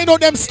man, we find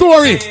out them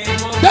story.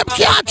 Them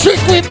can't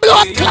trick with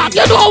blood clot,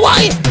 you know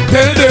why?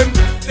 Tell them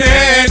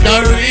they're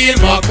the real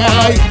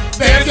Mackay.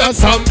 They're just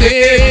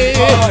someday.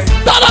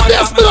 None of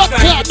this blood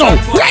clot now.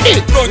 Ready?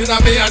 Blood in a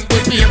me and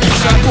put me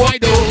rich and boy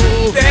do.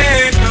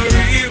 They're the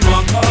real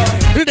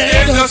Mackay.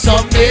 They're just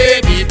someday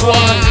beat boy.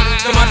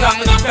 Them a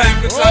talking a time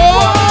to some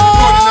boy.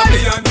 Blood in a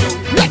me and do.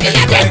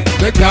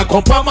 They can't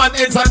come from man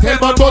ends and tell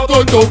man don't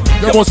do.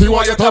 You must see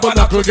why your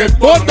tabernacle get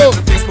burned down.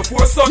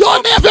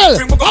 Yo Neville,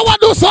 I want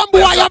to do some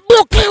boy in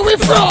Brooklyn we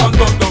from.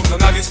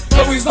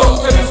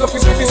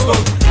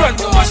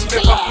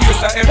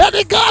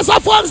 Any Gaza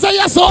funds say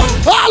yes so. All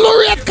the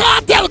red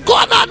cartel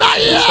gone on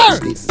here.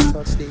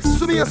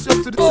 So me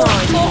yourself to the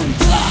time.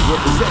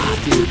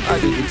 Representative, I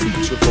did the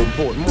teacher from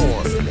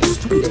Portmore.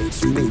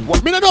 Students, you mean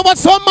what? Me don't know about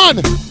some man.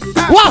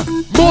 What?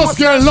 Most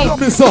girls love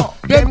me so.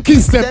 Them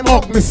kiss them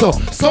hug me so.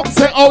 Some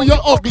say oh you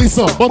ugly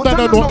so. But I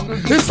don't know.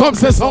 If some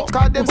say so.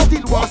 Them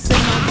still was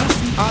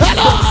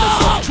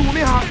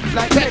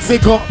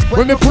Mexico,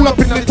 when me pull up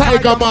in the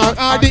Tiger Man,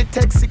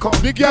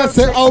 the girl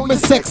say, oh, me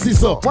sexy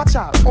so. Watch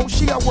out, oh,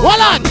 she a one.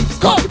 Hold on,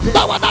 go,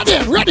 that one out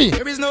there, ready.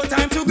 There is no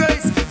time to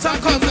guys. So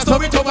come the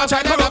story to watch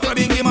I never for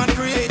Bingy man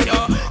create,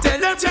 yo. Tell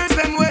them chance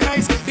them way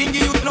nice.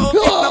 Bingy you know,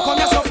 now come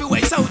yourself you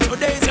waste out your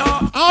days, yo.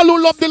 All who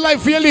love the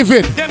life you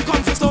living.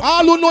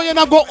 All who know you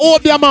not go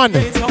old their man.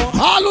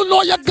 All who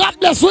know you got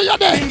blessed where you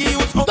there.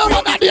 That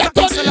one out there,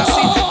 Tony, yo.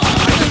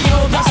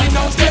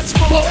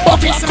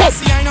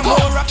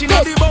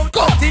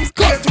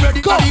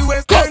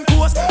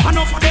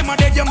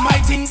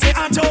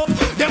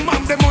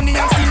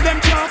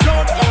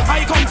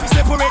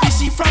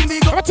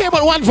 I'll tell you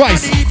about One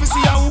Voice.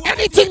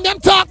 Anything them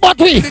talk about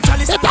we, it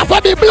have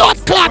to be blood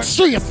clot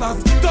street. Touch the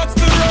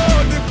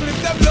road, the clip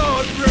the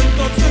blood, bring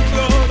touch the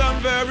cloud, I'm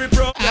very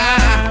proud.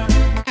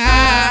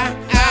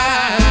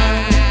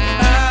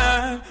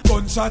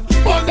 Gunshot,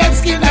 burn them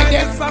skin like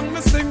that. Song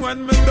me sing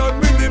when me done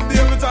with him,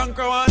 David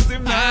Anchor wants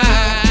him now.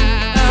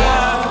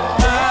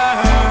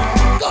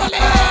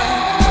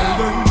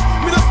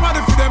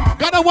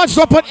 Gotta watch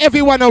up on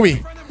everyone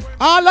away.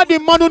 All of the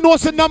man who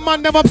knows in the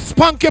man them up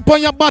spank up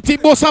on your body,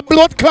 boss a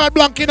blood clot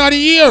blank in the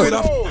ear. The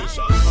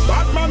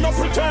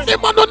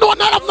man who know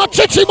not have no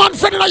chichi man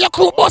friend in your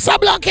crew, boss a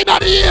blank in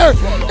the ear.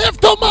 If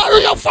tomorrow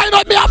you find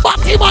out me a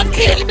body man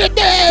kill me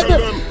dead.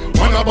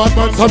 When a bad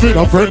man's having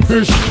a friend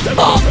fish.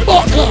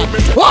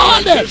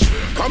 All this.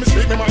 Come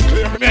speak me man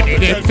clear. Many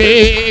dead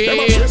fish. Them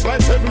a chase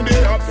like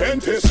 7-day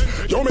Adventist.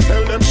 You me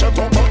tell them shut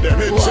up but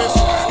them insist.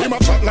 Him a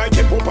chat like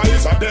him Papa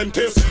is a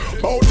dentist.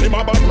 Bout him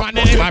a bad man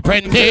him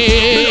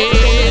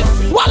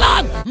apprentice. Well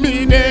on.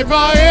 Me never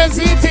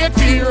hesitate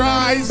to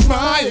rise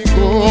my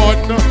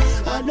gun.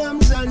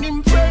 Adams and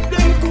him friend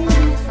them cool.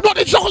 No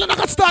the juggling I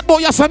can start boy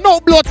yes and no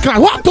blood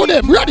clot. Walk to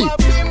them ready.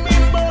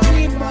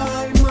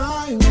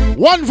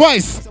 One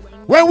Voice.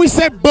 When we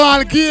say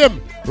ball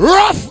game,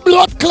 rough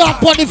blood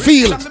clot on the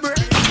field.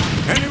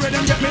 Anyway,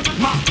 them get me,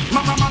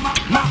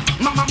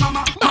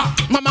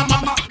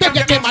 Them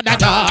get me,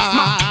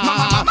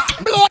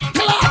 blood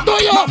clot, do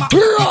you? Run!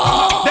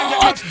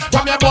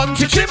 From your bun,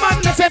 chichi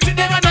man, they say, see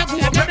the yana go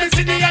up, let me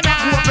see the yana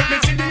go up, let me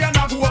see the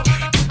yana go up.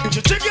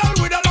 Chichi girl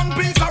with a long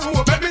piece of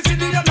rope, let me see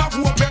the yana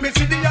go up, let me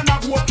see the yana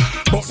go up.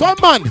 Some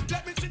man,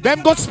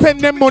 them go spend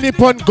them money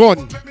upon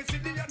gun.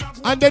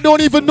 And they don't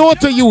even know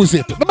to use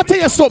it. Let me tell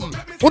you something.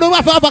 We don't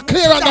have to have a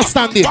clear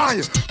understanding.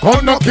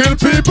 Gonna kill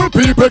people,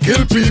 people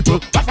kill people.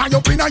 But when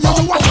you bring a you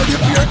want to the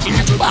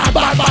people.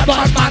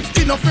 Bad,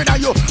 still afraid of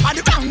you. And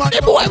the bang man.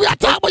 The boy we are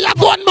talking about your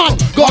gun man.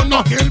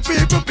 Gonna kill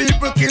people,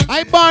 people kill.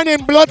 I born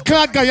in blood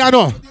clot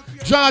Guyana.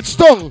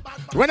 Georgetown.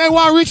 When I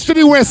want to reach to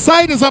the west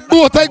side, there's a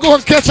boat I go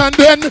and catch and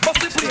then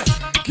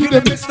give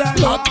them blood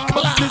clot.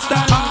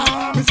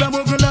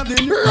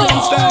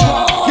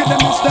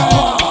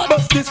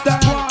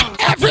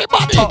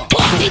 Everybody,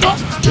 party up.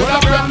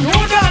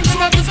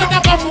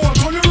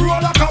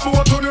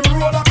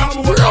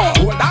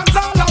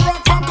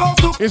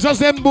 It's just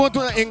them boat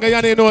in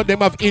Guyana, you know,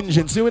 them have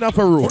engines. See, we have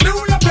a road.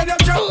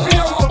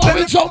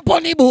 We jump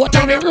on the boat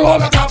and we roll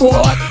like a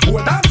boat.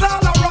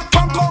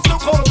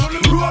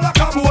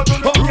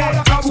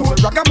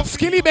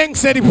 Skilly Bank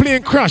said he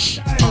playing Crush.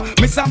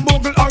 Mr.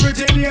 Bogle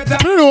originator.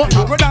 You know.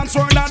 Go dance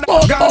for that.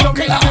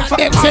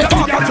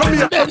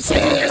 Them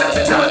say.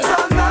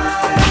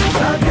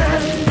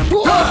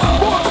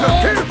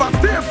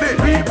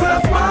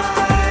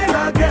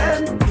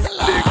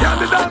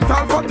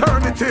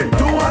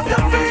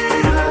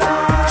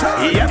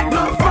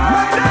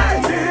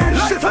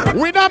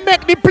 We don't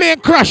make the plane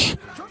crash.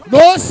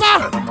 No,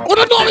 sir. We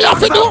don't know what we have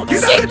to do.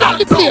 Signal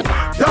the plane.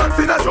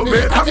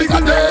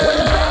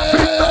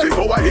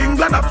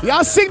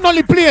 You signal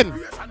the plane.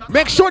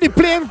 Make sure the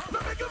plane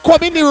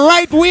come in the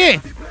right way.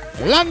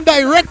 Land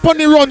direct on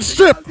the run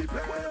strip.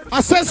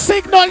 I said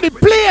signal the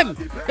plane.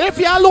 If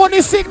you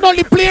alone signal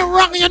the plane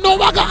wrong, you know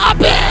what's going to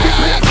happen.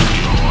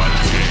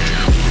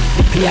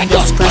 Plane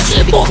just crash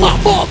it.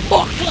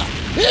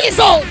 He's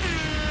out.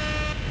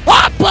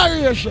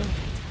 Operation.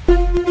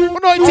 You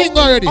know the thing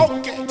already.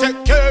 Okay,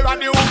 take care of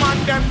the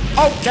woman them.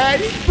 Okay.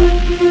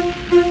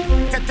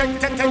 Take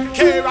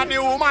care of the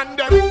woman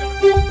them.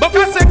 But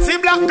a sexy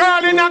black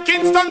girl in a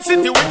Kingston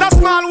city with a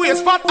small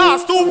waist, fat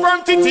ass, too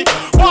firm titty.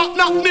 Walk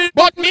not me,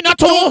 but me not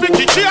too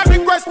picky. She a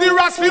request the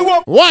raspy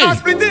walk. Why?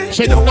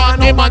 She don't want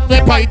no man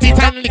we bite it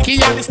and lick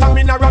it.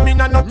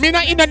 Me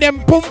not in a them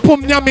pum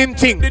pum yamin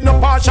thing.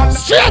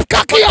 Straight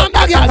cocky on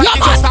the girl.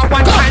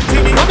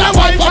 I'm a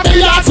wife of the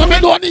yard, so me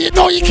don't need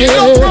no icky.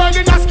 Girl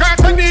in a skirt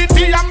and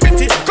tea and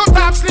bitty. Cut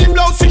off sleeve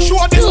blouse, she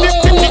show this tip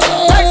titty.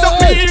 Rise up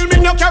the hill, me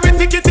no carry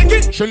ticky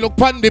ticky. She look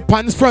on the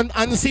pants front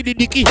and see the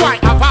dicky. Why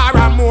have her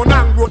a moon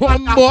and growth?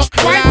 One more.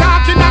 Why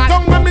talking a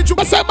tongue when me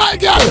I say my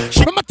girl,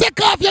 I'ma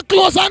take off your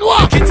clothes and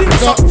walk.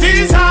 So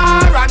tease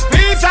her and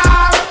please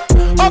her.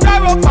 Hug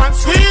her up and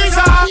squeeze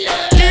her.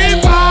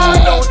 Keep her,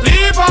 don't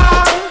leave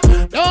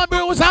her. Don't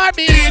bruise her,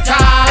 beat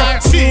her.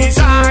 Seize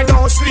her,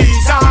 don't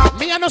squeeze her.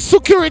 Me and a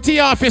security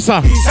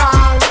officer.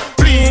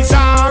 Please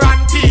her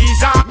and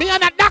tease her. Me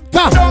and a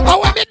doctor. How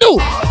what me do?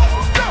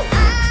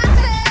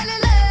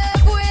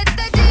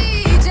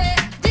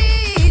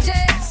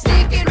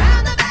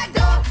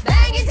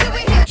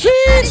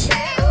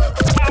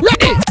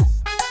 Ready?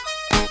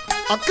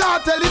 I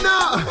can't tell you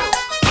now.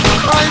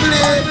 I'm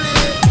late.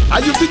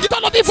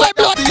 Turn up before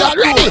blood clot.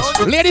 Ready?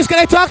 Ladies, can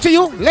I talk to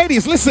you?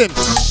 Ladies, listen.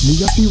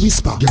 Me a fi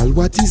whisper, girl,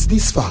 what is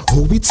this for?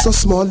 Oh, it's so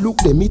small, look,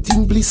 them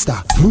eating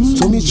blister.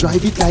 So me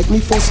drive it like me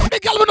first. The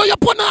girl, we know you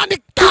put on the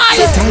car.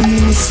 Time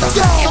minister.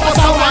 So what's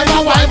a wine.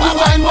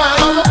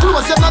 Your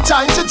clothes, you're not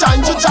shine.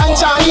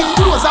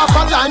 Clothes off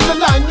a line,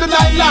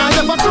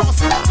 never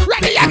cross.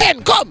 Ready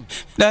again, come.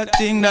 That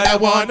thing that I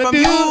want from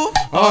you.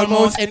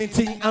 Almost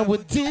anything I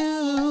would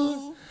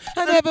do.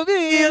 I never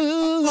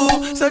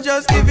will. So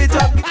just give it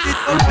up,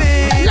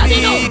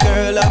 baby.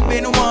 Girl, I've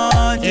been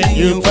wanting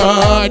you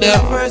for the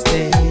first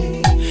day.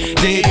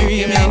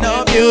 Daydreaming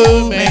of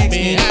you makes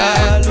me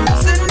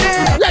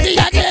hallucinate. Ready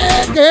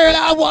again, girl,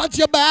 I want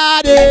your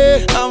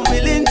body. I'm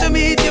willing to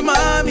meet your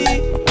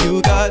mommy.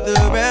 You got the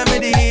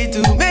remedy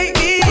to make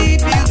me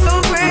feel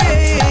so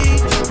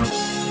great.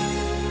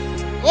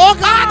 Oh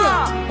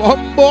God,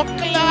 Bumbo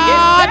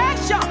Clot.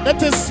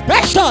 That is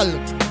special.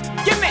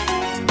 Give me.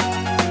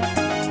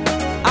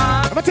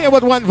 I'm gonna tell you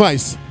about one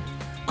voice.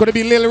 Could it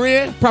be Lil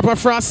Ray, Proper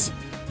Frost,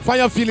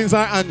 Fire Feelings,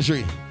 or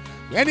Andre?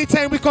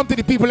 Anytime we come to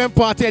the people and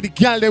party, the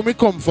girl then we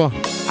come for.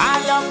 I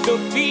love to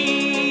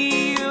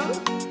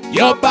feel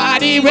your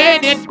body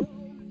when it.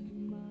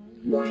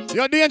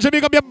 You're danger,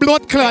 big up your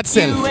blood clot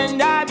self. You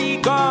and I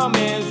become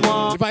as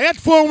one. If I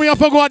headphone we up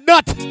and go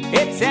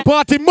that,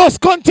 party must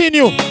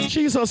continue.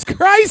 Jesus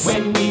Christ.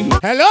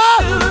 Hello?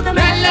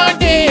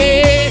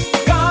 Melody.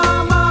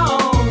 Come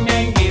on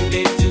and give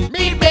it to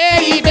me,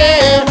 baby.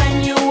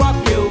 When you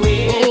walk your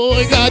way. Oh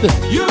my God.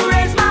 You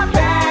raise my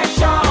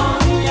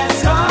passion.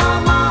 Yes,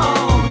 come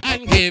on.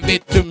 And give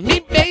it to me,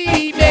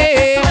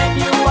 baby. When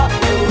you walk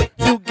your way.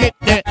 To get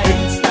the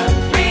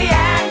instant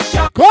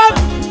reaction. Come.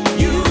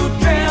 You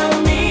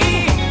thrill me.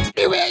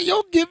 The way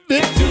you give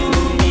it to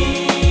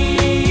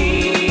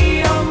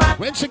me. Oh my.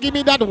 When she give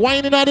me that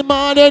wine in the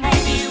morning. The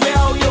way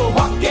you're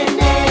walking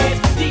it.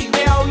 The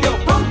way you're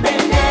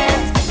pumping it.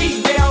 The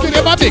way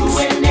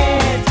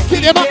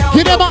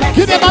give them a mix.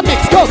 Give them a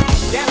mix. Go.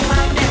 Them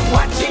man, them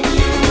watching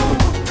you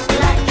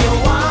like you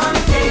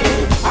want it.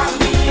 I'm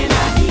being a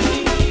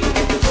heat.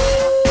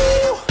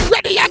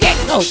 Ready again.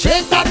 Go.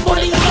 Shake that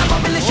booty.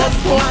 Just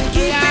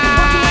monkey.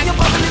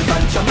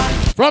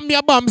 From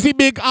your bumsy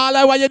big, all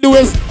I want you do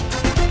is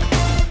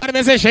let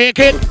me say shake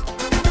it.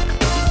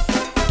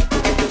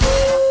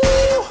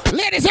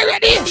 Ladies, are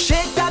ready?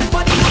 Shake that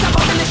body, it's a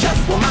bubblicious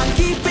woman.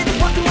 Keep it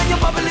walking when you're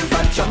bubbling,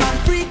 but your man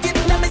freak it.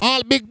 Let me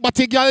all big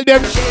body girl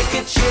them. shake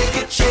it, shake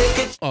it, shake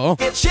it. Oh.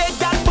 Shake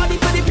that body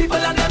for the people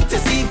and them to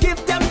see. Give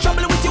them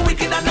trouble with your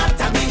wicked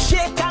anatomy.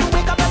 Shake and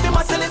wake up every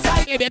muscle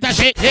inside. You better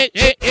shake it,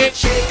 shake it.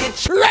 Shake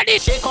it, ready?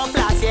 Shake on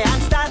blast, yeah,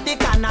 and start the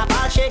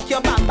carnival. Shake your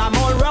bam bam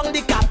all round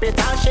the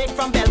capital. Shake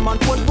from Belmont,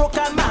 Woodbrook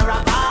and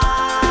Maraval.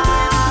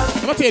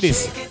 Let me tell you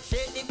this.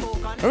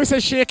 When we say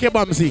shake your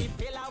bumsy,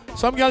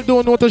 some girls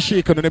don't know how to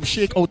shake and them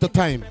shake out of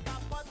time.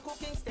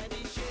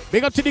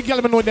 Big up to the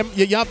girl, know them.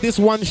 You have this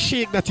one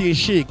shake that you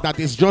shake that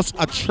is just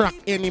attract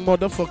any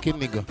motherfucking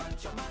nigga.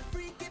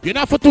 You're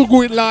not for too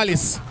good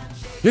lawless.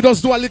 You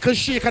just do a little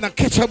shake and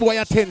catch a boy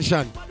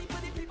attention.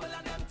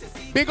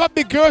 Big up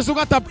the girls who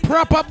got a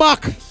proper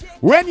back.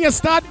 When you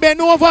start bend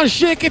over and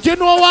shake it, you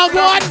know what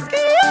going on.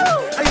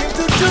 I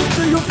introduce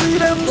to you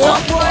freedom.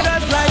 Some boy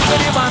that's like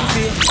the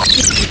bumsy.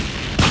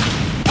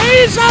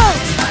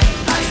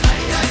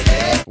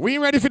 We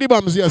ain't ready for the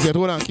bums yet.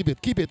 Hold on, keep it.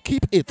 Keep it.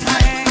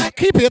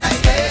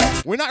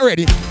 We're not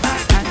ready.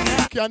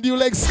 Can do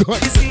legs go?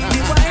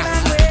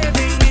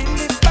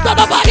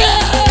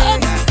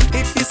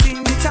 If you see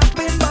me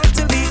tapping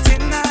bottle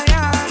beating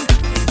iron,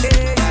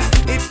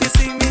 if you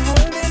see me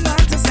holding on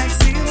to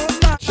sexy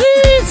woman,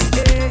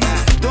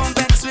 don't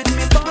vex with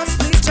me, boss.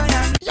 Please try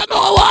and you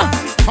know what?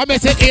 I may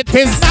say it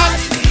is not.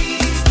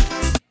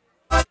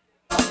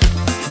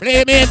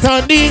 Blame it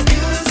on the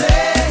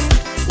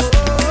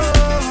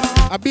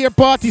a beer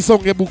party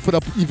song you book for the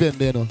event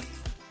there, no?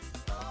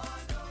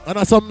 And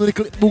a some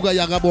little booga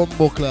yaga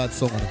bombo clad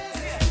song.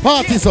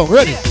 Party song,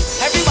 ready?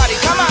 everybody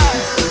come on.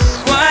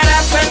 What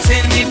happens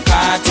in the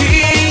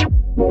party?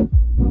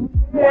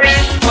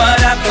 What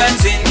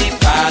happens in the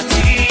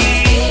party?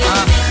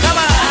 Come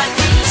on.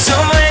 So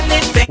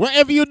anything.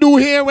 Whatever you do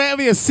here,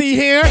 whatever you see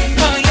here,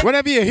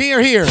 whatever you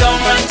hear here,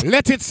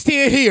 let it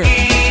stay here.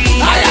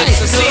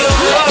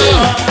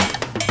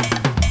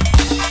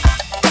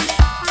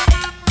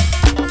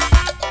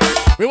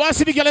 We want to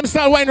see the girl them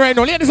start wine right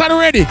now. Ladies, are you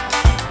ready?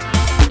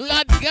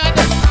 Lord God.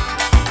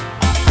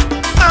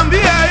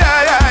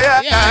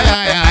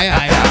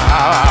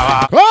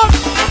 Yeah. Come.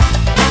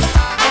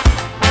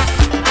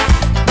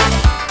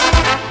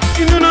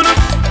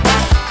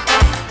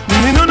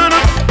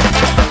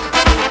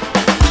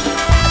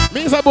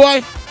 Means a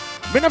boy,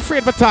 I'm not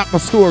afraid to talk my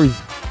story.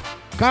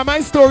 Cause my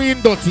story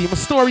ain't dirty, my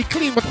story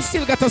clean, but I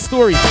still got a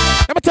story.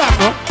 Let me talk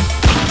now.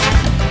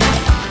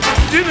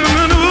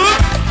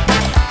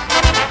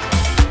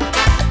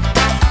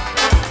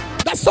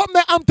 That's something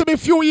that happened to me a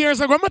few years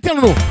ago. I'm going to tell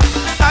you. A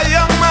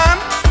young man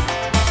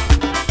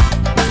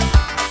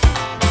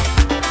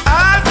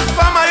asked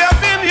for my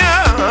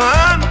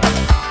opinion.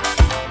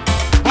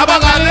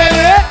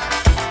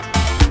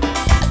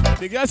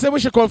 The girl said,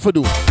 what she come for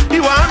do? He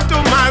want to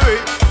marry.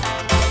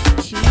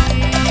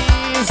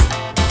 Jeez.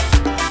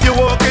 You're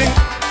walking.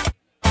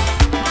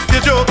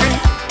 You're joking.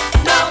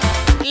 No.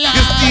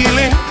 You're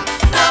stealing.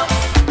 No.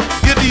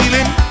 You're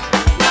dealing.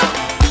 No.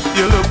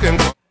 You're looking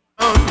for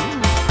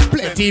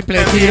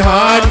Plenty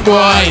hard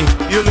boy.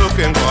 You're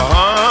looking for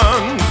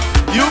on.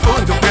 You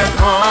going to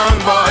get on,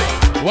 boy.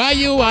 Why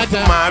you want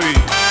to marry?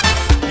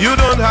 You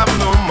don't have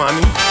no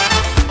money.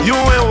 You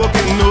ain't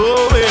working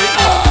no way.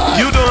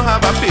 You don't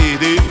have a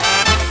payday.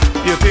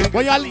 You think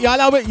well,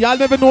 y'all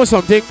never know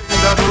something.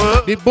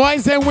 The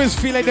boys them always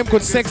feel like them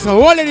could sex a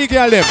whole of the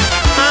girl them.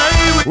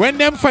 When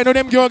them find out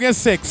them girl get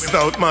sex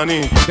without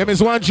money, them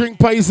is want drink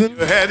poison.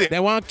 They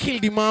want kill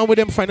the man with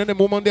them find out the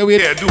woman they with.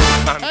 Yeah, do.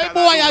 Hey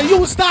boy,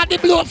 you start the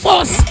blow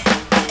first.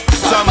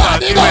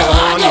 Somebody will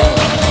warn you.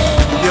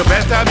 You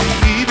better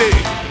believe it.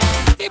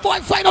 The boy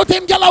find out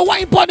him girl a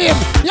wine pon him.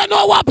 You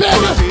know what, baby?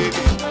 A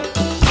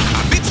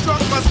big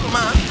strong muscle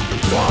man.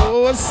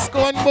 Oh,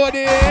 scone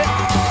body.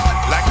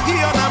 Like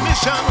he on a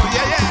mission, oh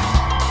yeah.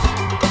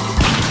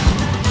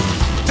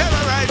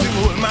 Terrorizing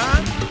old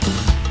man.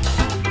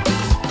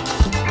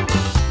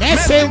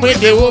 Messing with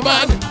the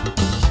woman.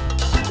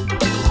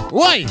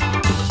 Why?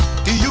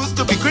 He used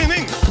to be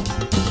grinning.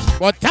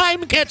 But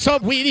time catch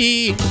up with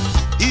he.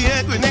 He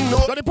ain't grinning no.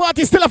 So the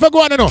party still have a go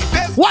on, no?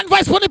 One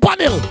voice for the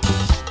panel.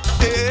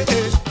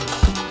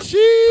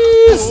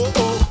 Jeez.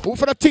 Who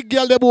for the thick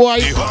girl, the boy?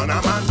 The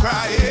honor man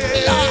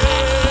crying.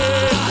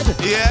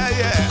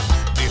 Yeah.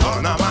 The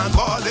honor man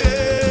calling.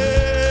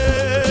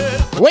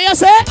 Where you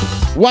say?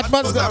 What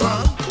man's goes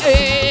around?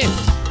 Hey,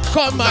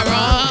 come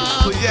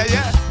around. Oh,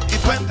 yeah.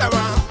 It went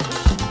around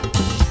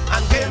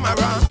and came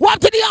around. What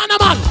to the honor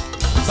man?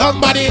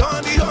 Somebody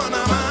on the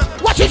honor man.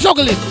 Watch it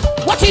juggling.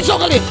 Watch it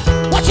juggling.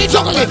 Watch it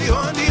juggling. Somebody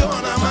on the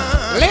honor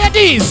man.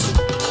 Ladies.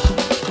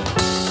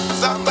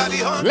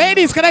 Somebody on.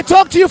 Ladies, can I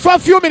talk to you for a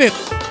few minutes?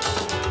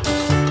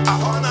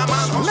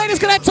 Ladies,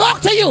 can I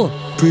talk to you?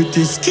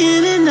 Pretty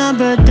skin in a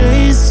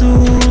birthday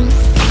suit.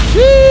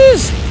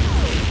 Jeez.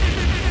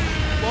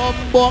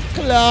 Bumbo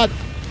clad.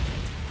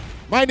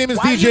 My name is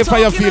DJ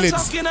Fire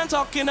Felix.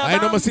 I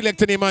know my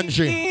selector name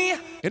Andre.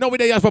 You know we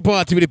there for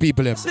party with the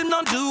people.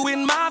 Not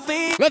doing my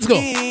thing. Let's go.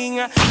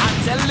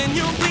 I'm telling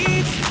you,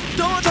 please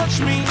don't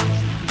touch me.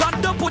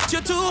 God don't put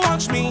you to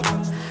watch me.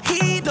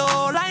 He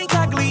don't like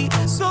ugly,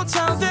 so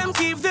tell them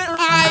keep their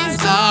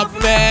eyes off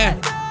me.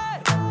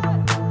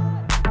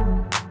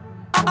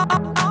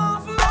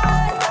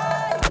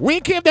 We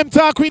keep them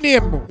talk with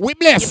him. We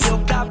bless.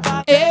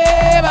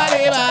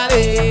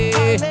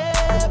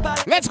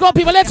 Let's go,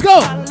 people. Let's go.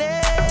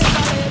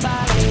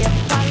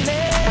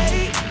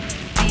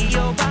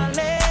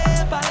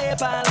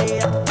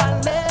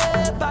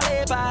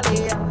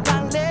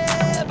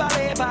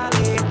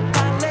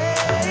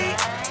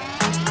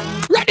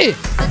 Ready?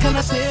 Can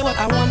I say what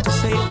I want to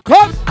say?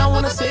 Come. I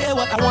want to say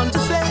what I want to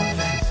say.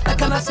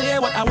 Can I say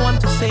what I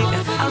want to say?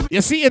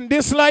 You see, in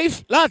this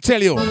life, I'll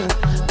tell you.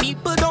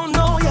 People don't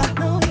know ya,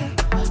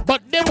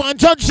 but they won't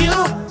judge you.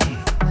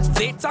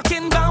 They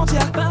talking about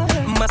ya.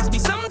 Must be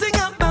something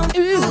about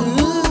you.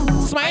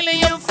 Smiling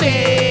your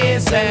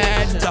face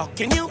and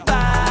talking you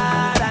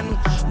bad and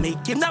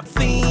making up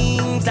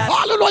things that.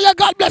 Hallelujah,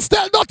 God bless.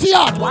 Tell dirty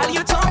heart. While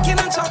you talking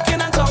and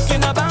talking and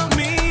talking about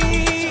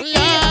me,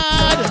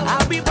 Lord,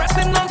 I'll be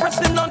pressing on,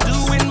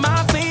 doing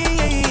my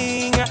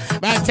thing.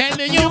 But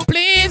telling you,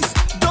 please.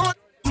 Don't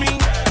me.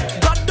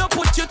 God don't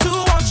put you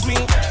to watch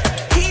me.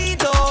 He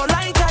don't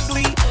like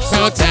ugly.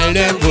 So tell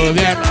them put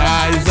their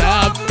eyes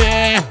up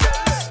there.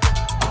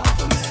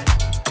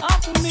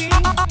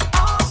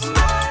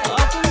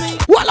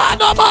 Well, I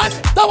know, man.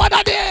 The one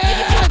I did.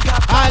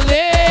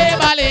 Ale,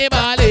 bale,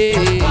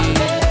 bale.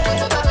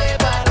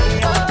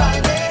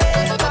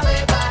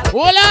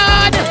 Hold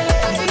on.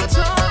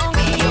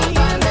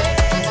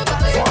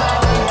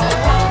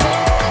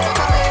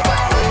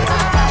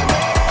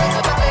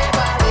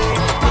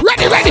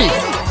 Ready.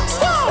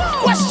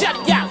 Question,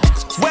 yeah.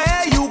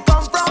 Where you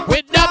come from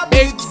with the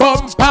big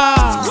bumper?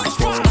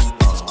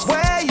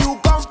 Where you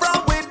come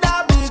from with the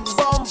big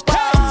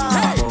bumper?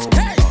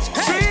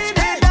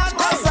 Trinidad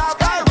must have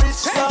a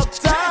rich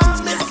doctor.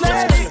 Miss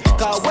Lady,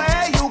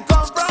 where you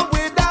come from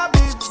with the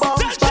big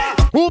bumper?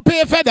 Who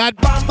pay for that?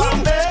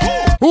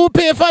 Who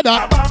pay for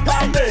that?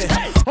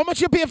 How much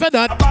you pay for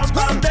that?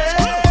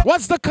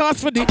 What's the cost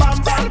for the?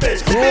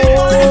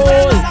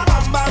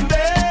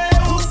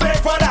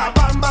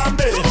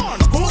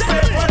 Who's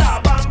pay for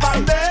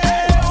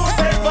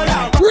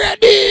that?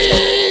 Ready?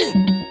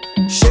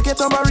 Shake it,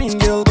 tambourine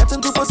girl, get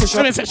into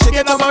position. Shake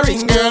it,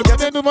 tambourine girl,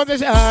 get into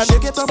position.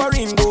 Shake it,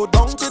 tambourine, go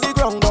down to the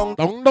ground, down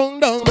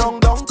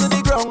to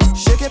the ground.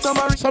 Shake it,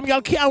 tambourine. Some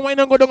y'all can't whine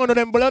and go down on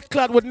them. Blood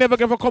clot would never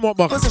ever come up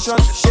back. Position,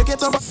 shake it,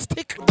 tambourine.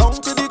 Stick down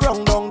to the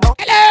ground,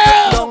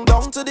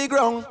 down to the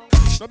ground.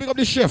 Now pick up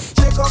the chef.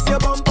 Shake off your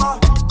bumper,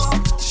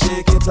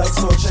 shake it like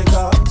so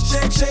shaker.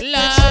 Shake, shake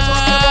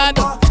off your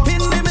bumper. In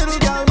the middle,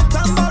 girl,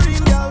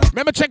 tambourine girl.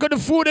 Remember check out the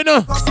food, you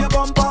know. Off your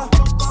bumper.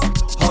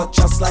 Hot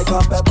just like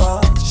a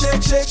pepper.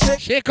 Shake, shake, shake.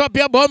 Shake up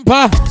your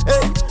bumper.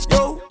 Hey,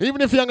 yo.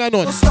 Even if you're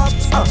not. Stop.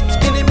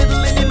 In the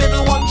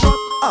middle, one drop.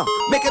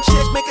 Make it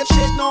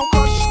shake, no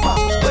crush.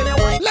 When you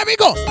want. Let me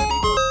go.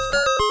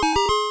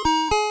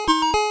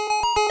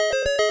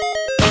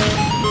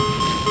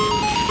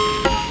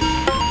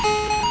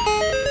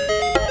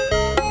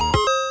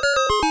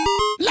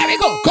 Let me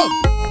go. Come.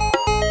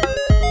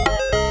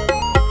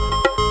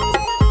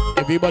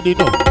 Everybody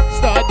know.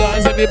 Start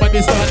dance.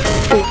 Everybody start.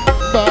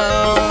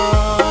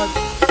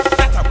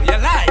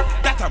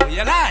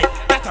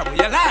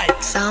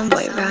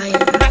 Soundboy Ryan.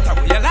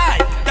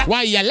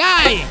 Why you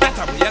lie?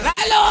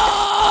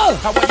 Hello!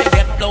 How want you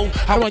get low?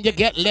 How want you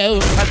get low?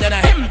 And then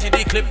I empty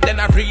the clip, then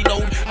I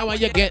reload. How want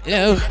you get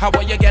low? How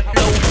want you get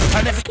low?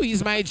 And then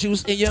squeeze my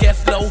juice in you.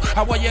 Get low.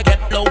 How want you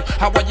get low?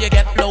 How want you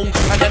get low?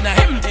 And then I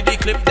empty the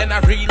clip, then I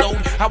reload.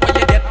 How want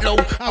you get low?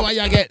 How want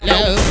you get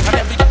low? And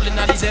every couple in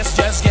these ass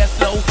just get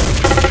low.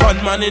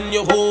 Gunman in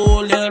your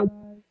hole, yeah.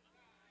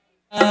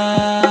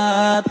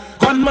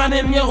 Gunman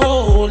in your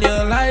hole,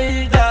 yeah,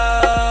 like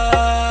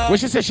that. What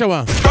she say,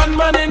 Shawan?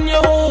 Gunman in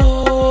your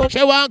hole.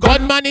 Shawan,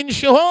 gunman in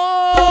your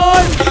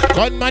hole.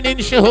 Gunman in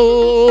your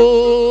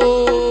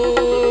hole.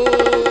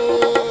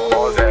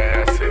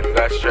 Moses in,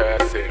 less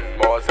stressing.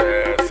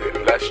 Moses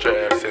in, less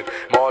stressing.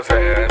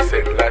 Moses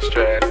in, less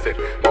stressing.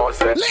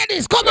 Moses.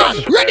 Ladies, come on,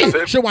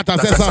 ready? She want a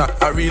zessa.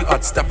 A real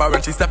hot stepper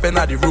when she step in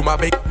the room, a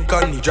big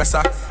gunny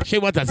dresser. She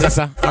want a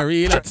zessa. A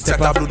real hot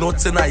stepper. Set a blue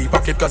notes in her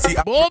pocket cause he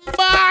a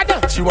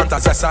bombard. She want a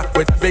zessa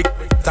with big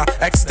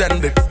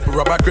extended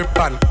rubber grip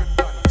and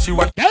she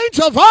want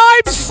danger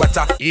vibes. She want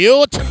a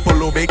youth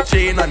polo big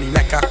chain on the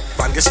neck.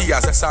 Van she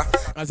a zessa.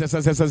 A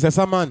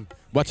zessa man.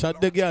 Watch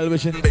out the girl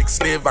wishing big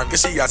slave and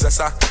she a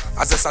zessa.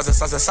 A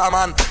zessa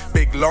man.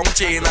 Big long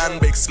chain and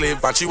big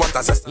slave and she want a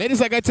zessa. Ladies,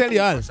 like I tell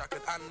y'all,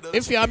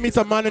 if you meet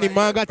a man and the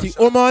man got the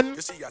woman,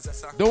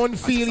 don't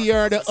feel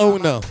you're the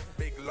owner.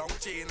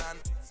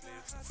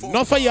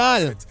 Not for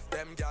y'all.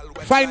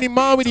 Find the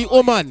man with the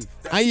woman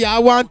and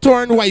y'all want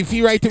turn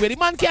wifey right away. The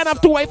man can't have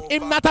two wife.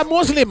 Him not a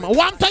Muslim.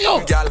 One to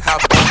you.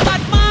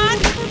 That man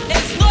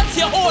is not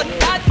your own.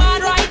 That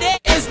man right there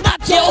is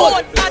not your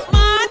own. That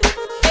man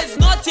is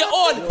not your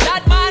own.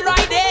 That man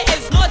right there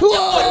is not your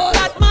own.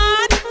 That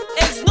man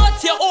is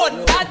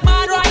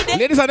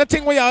are the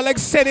thing where y'all like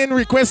sending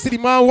requests to the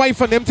man,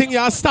 wife, and them thing,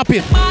 y'all stop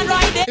it.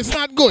 It's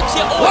not good.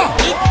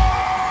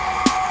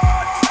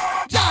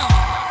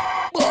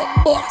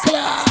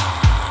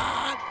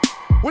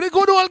 What the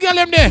good old girl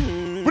them there?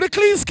 With the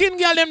clean skin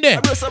girl them there?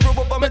 I rub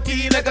up on my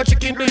tea like a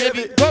chicken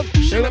baby. Come,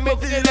 she make me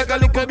feel like a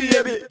little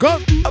baby.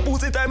 Come, a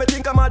pussy time I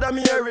think I'm Mother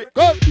Mary.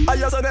 Come, I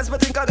just honest me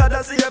think I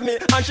gotta save me.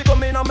 And she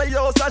come in on my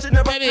house and she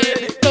never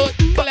ready. But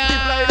she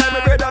fly like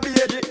my brother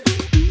baby.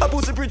 A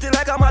pussy pretty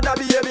like a Mother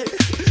baby.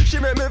 She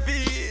make me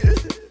feel.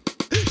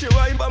 She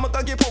wine pa my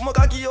cocky, put my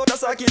cocky out the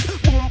socket.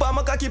 Boom pa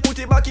my cocky, put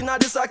it back in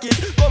the socket.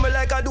 Come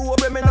like a do,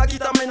 me knock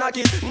it and me knock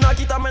it. Knock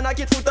it and me knock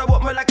it, foot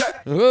up me like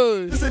a.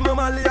 See my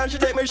Mali and she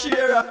take me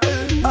share. I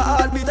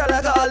heartbeat her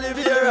like a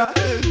Oliveira.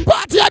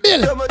 Party a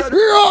bill,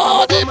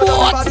 roll the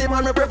boat. Party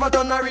man, me prefer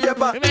turn a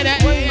raper.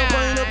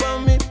 Wind up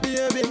on me,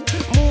 baby.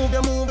 Move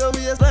your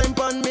waistline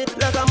pon me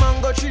like a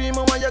mango tree.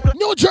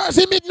 New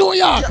Jersey, mid New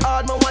York.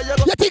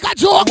 You think a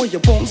joke? When you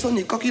bounce on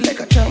your cocky like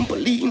a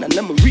trampoline, and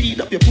let me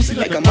read up your pussy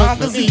like a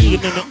magazine.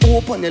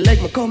 Open your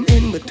leg, me come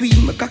in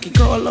between, my cocky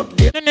curl up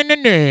there.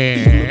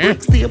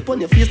 Stay up on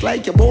your face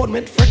like you're born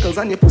with freckles,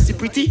 and your pussy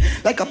pretty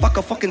like a pack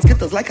of fucking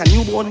Skittles, like a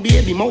newborn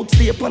baby. Mouth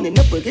stay up on your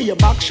nipple, get your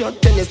back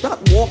shut, then you start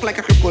walk like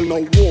a cripple. Now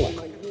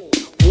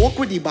walk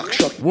with the back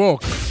shot.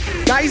 Walk.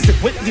 That is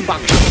it with the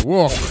back shot.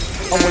 Walk.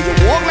 And when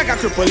you walk like a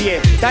cripple,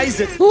 yeah, that is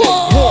it.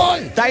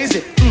 Walk. That is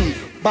it.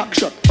 Back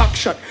shot.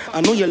 I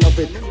know you love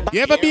it.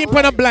 You ever been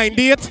on a blind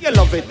date? You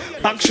love it.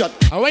 Back shot.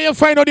 And when you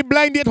find out the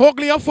blind date,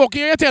 ugly or fuck,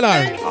 you tell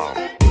her.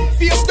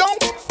 Face down.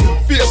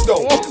 Face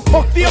down.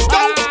 Face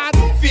down.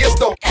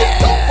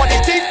 Down for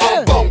the thing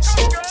and bounce.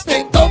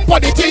 Stick down for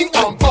the thing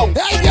and bounce.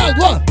 Hey girl,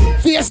 what?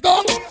 Face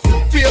down.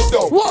 Face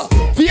down. What?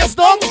 Face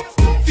down.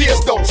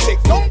 Face down.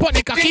 Sick down for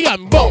the cocky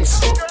and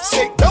bounce.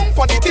 Sick down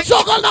for the thing.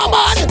 Juggle now,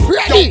 man.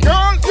 Ready? Yo,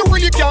 girl, you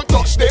really can't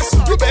touch this.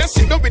 You better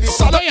sit down with the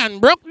salad.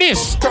 And broke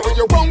this. Turn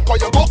you round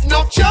cause you got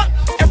enough chat.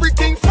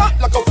 Everything fat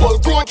like a full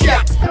grown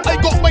cat.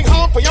 I got my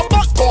hand for your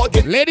back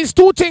body. Ladies,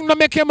 two things don't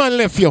make your man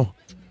left you.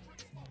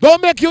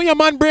 Don't make you and your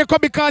man break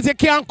up because you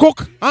can't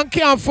cook and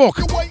can't fuck.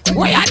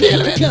 What you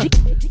deal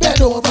with?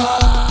 Bend over,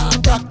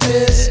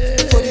 practice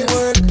for the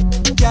work.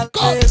 Girl,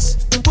 place,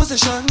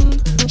 position,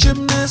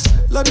 gymnast.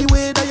 Love the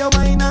way that you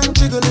whine and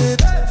jiggle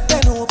it.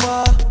 Bend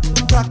over,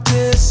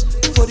 practice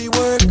for the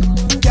work.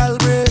 Girl,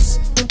 brace,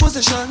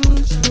 position,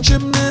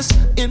 gymnast.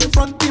 In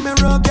front the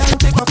mirror, girl,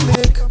 take a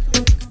flick.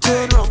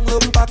 Turn round,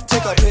 look back,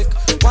 take a pic.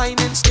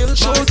 Whining skill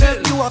shows that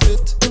you have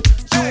it.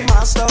 You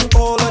master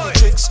all of the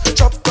tricks.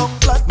 Drop down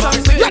flat,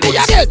 ready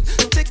again.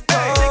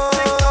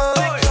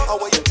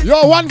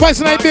 Yo, one voice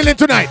night building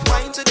tonight.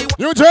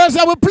 New Jersey,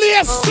 I will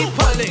place.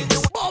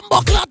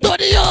 Bumbo clap to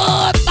the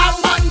earth. I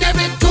want give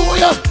it to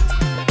you.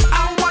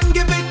 I want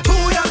give it to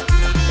you.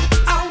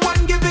 I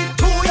want give it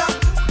to you.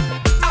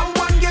 I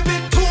want give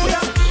it to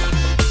you.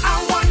 I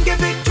want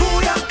give it to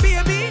you,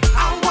 baby. I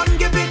want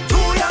give it to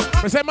you.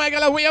 I say,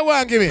 Michael, where you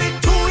want give it? To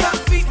you,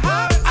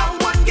 sweetheart. I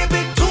want give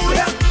it to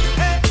you.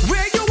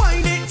 Where you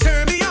whine it,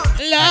 turn me on.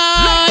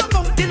 Lord.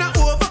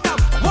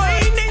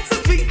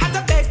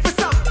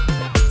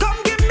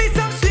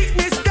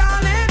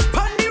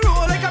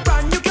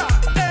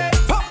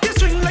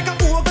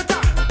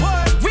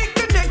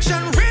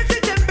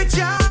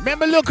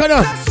 Look at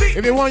them.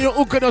 If you want your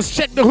hookah, just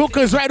check the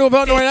hookahs right over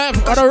on the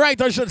left, or the right,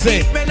 I should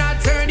say.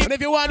 And if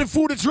you want the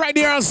food, it's right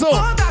there also.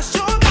 Oh gosh,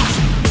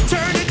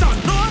 turn it on.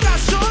 Oh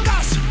gosh.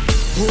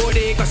 Oh,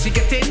 they cause she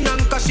getting on,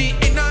 cause she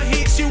in a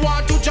heat, she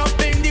want to jump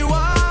in the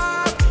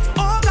water.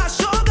 Oh gosh.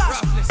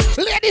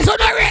 Ladies, are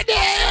not ready.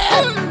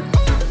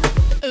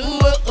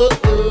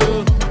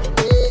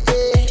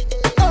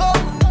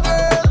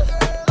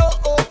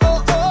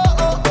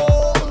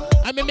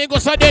 I mean, me go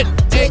so then.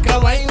 Take a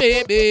wine,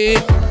 baby.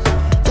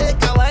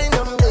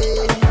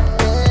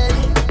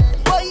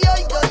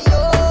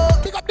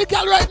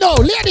 Girl right now,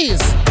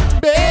 ladies.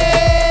 Baby,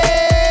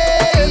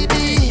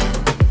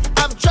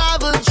 I've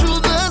traveled through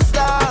the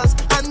stars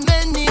and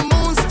many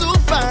moons to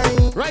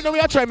find. Right now we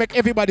are trying to make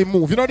everybody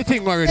move. You know the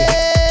thing already.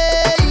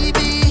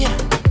 Baby,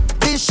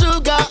 the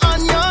sugar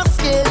on your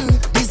skin,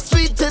 the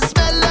sweetest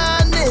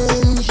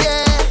melanin,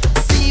 yeah.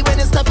 See when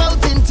you step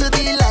out into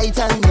the light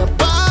and your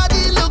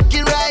body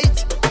looking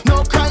right.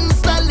 No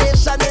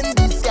constellation in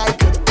the sky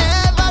could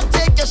ever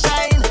take your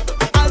shine.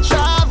 I'll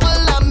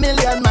travel a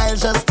million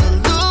miles just to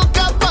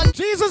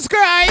Jesus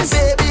Christ!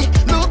 Baby,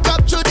 look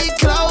up to the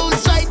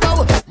clouds right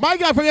now. My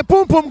God, for your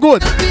pum pum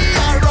good. Be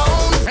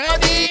around for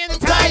the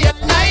entire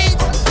night.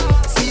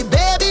 See,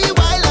 baby,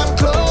 while I'm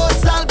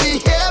close, I'll be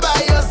here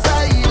by your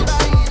side.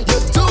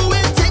 You're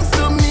doing things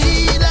to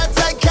me that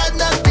I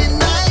cannot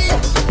deny.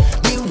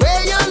 The way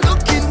you're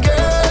looking,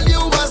 girl,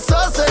 you are so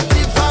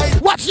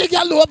certified. Watch the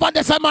girl over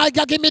there, my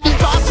God, give me the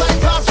fast wine.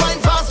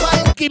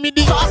 Give me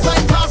the fast wine.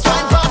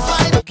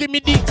 Give me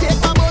the.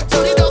 Take my boat to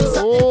the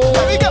dockside. Oh.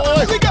 Here we go.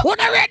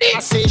 Wanna ready? I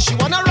say she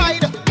wanna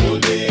ride.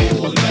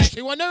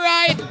 She wanna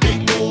ride.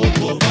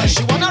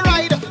 She wanna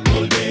ride.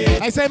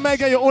 I say,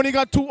 Mega, you only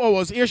got 2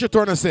 hours. Here's your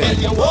turn to say.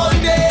 All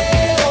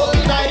day, all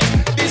night.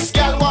 This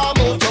girl want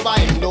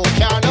motorbike. No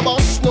car, no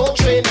bus, no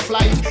train.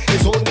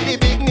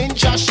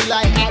 ninja, she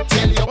like, I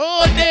tell you.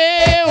 All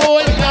day,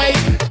 all night,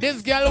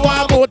 this girl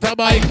want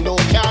motorbike. No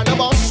car, no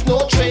bus,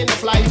 no train, no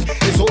flight.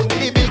 It's only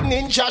the big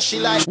ninja, she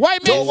like. Why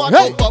me? Don't want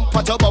no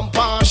bumper to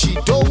bumper. She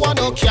don't want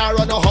no car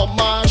or no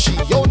Hummer. She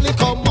only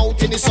come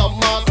out in the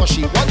summer, cause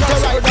she want to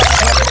ride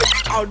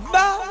that.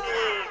 Outbound,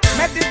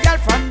 met this girl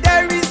from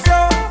Derry,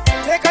 so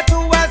take her to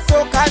a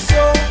soca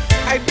show.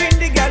 I bring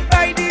the girl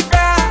by the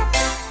bar.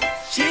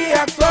 She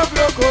acts for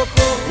Coco.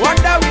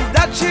 Wonder if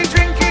that she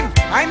drinking.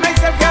 I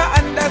myself can't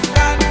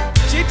understand.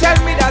 She tell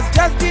me that's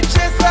just the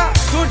chaser.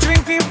 To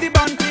drink if the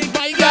bounty.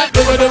 My girl,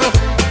 dogo.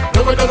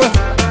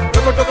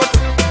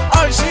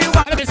 All she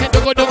wants. Let me say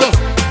dogo.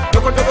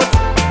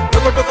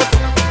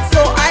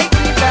 So I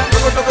give her.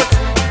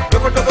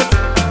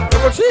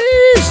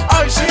 Jeez.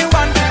 All she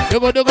wants.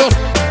 Dogo.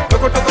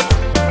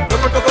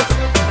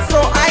 So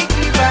I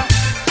give her.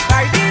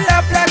 By the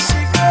love that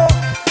she go.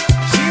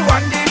 She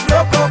want the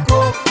blow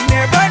coco.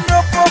 Never no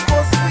coco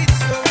sweet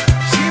so.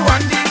 She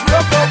want the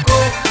blow coco.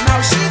 Now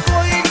she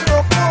going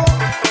loco.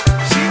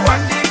 She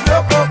want the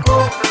blow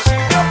coco. She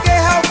don't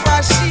care how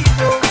fast she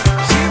go.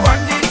 She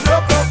want the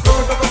blow coco.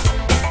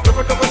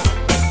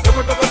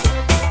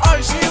 All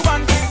she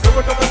want is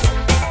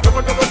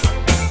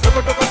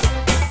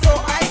so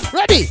I.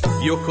 Ready?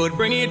 You could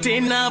bring it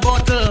in a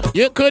bottle.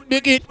 You could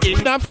bring it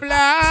in the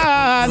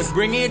flask.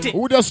 Bring it in.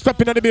 Who just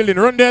stepping in the building?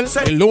 Rundell,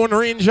 the Lone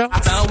Ranger. Hey,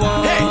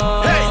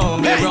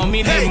 run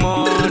me the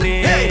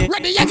money.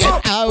 Ready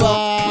again. I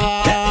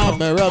want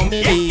me run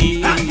me.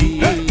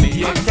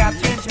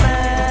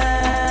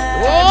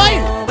 Oi!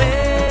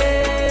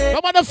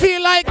 Nobody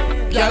feel like,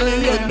 girl,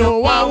 you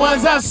know I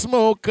was a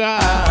smoker.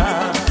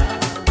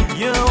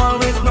 You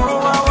always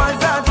know I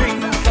was a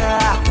drinker.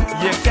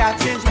 You can't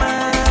change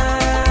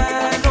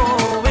mine, no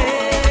way.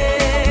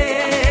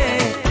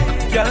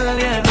 Girl,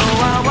 you know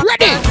I was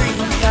Ready? a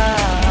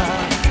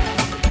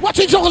drinker. Watch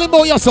it juggling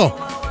about yourself.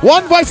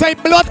 One voice I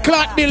blood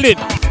clot building.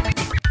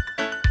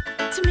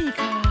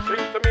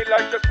 Drink to me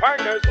like just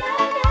partners.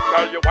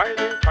 Girl, you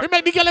whining. You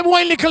make the girl them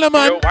wine little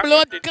man.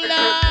 Blood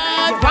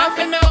clot. Want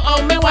to know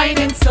how me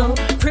whining so.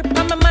 Grip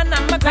on my man,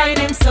 I'm a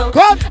grinding so.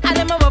 Come. I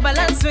them a bubble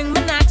and swing,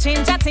 me not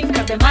change a thing,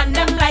 cause the man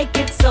them like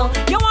it so.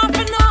 You want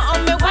to know how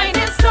me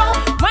whining so.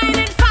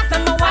 Whining fast,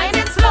 I'm a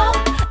whining slow.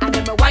 I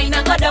them a whine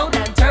and go down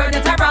and turn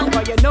it around,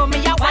 but you know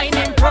me a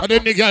whining pro. And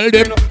then the girl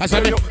them, I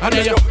said me, and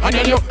then you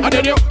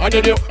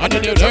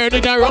turn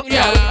it around,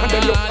 yeah.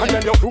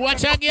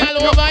 Watch a girl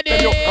over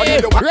there.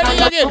 Ready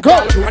again,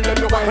 go.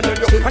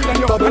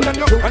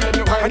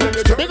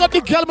 Big up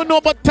the girl me know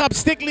about top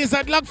stick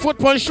lizard, lock foot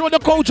punch, show the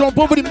cow jump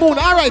over the moon.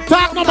 All right,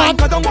 talk no man.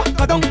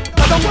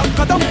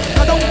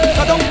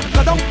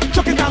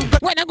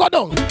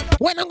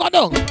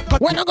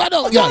 When I go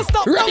down, yeah.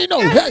 Ready now,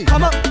 hey.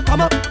 Come up,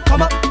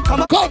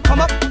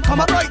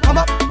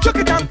 chuck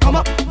it down, come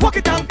up, walk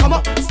it down, come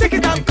up, stick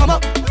it down, come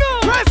up. No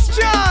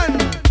question.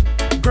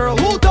 Girl,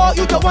 who taught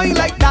you to whine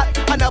like that?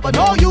 I never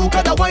know you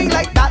coulda whine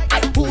like that.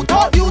 Who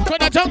taught you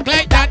to jump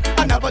like that?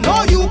 I never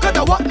know you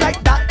coulda walk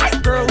like that.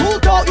 Girl, who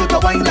taught you to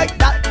whine like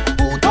that?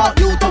 Who taught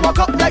you to walk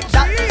up like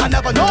that? I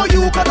never know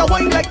you coulda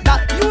whine like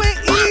that. You ain't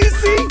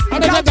easy.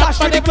 Can't dash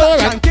with the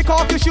clutch and kick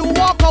off your shoe,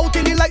 walk out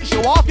in the light,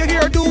 show off your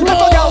hair, do.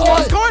 Never girl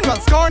wants scorn, well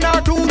scorn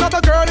her too. Not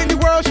a girl in the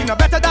world, she no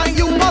better than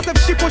you. Cause if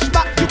she push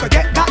back, you could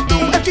get that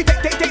too. If she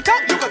take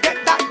out, you could get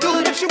that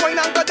too. If she whine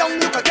and go down,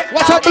 you could get that.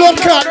 Watch her blood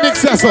clot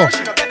mix so. She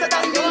no better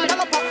than you.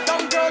 Tell a pop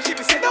down girl, she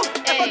be sit down.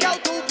 If a girl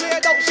too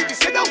played out, she be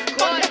sit down.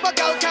 But if a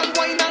girl can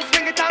whine and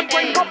swing it and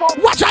bring up.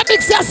 Watch her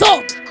mix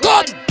so.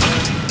 Good.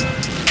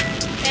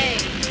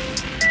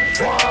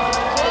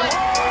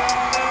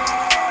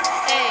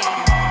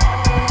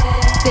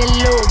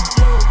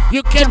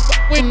 You can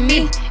fuck with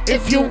me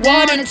if you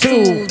wanted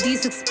to.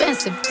 These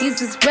expensive,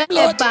 these is red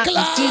bottles,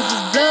 these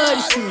is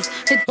bloody shoes.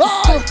 Hit the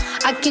school,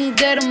 I can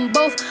get them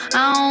both.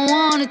 I don't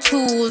wanna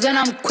choose, and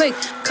I'm quick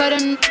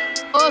cutting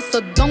off,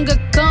 so don't get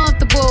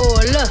comfortable.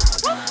 Look,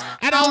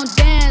 I don't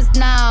dance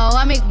now,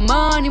 I make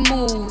money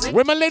move.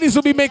 Where my ladies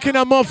will be making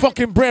that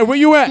motherfucking bread? Where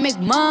you at? Make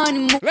money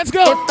move. Let's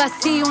go. If I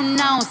see you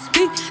now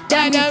speak,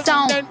 that means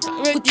I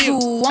don't with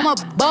you. I'm a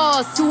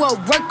boss, you a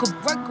worker.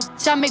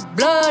 I make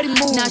bloody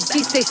moves. Now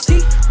she say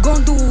she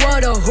gon' do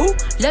what or who?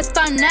 Let's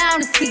find out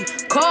and see.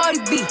 Cardi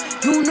B,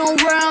 you know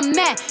where I'm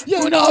at.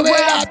 You know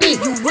where I be.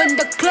 You in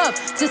the club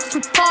just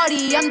to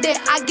party. I'm there,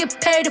 I get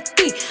paid a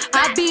fee.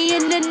 I be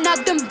in and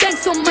out them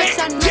banks so much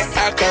I know.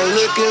 I come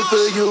looking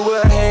for you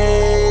with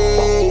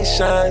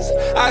Haitians.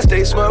 I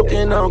stay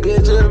smoking on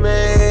good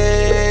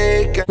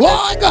Jamaica.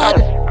 Oh God.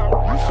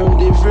 From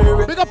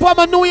different. Big up all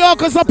my New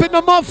Yorkers up in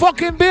the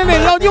motherfucking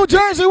building. Yo, New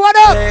Jersey, what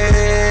up?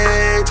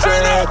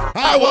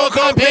 I woke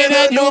up in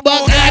a new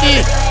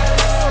Bugatti.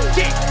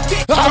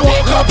 I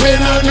woke up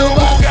in a new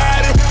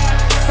Bugatti.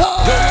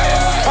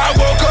 I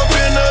woke up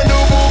in a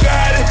new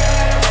Bugatti.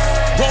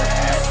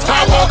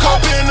 I woke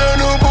up in a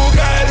new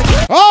Bugatti.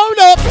 Hold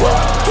up.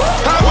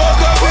 I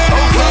woke up in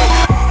a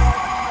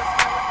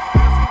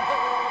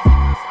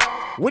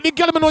new. When the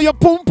girl me know your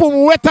pum pum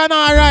wet and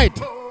alright.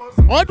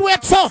 What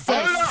wet so?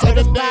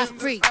 Certified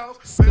free.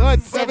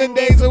 Good, 7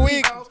 days a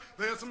week.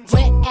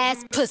 Wet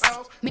ass pussy.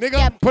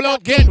 Nigga, pull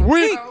out, get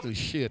weak. Oh,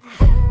 shit.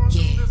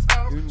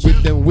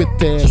 With them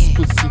wet ass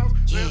pussy.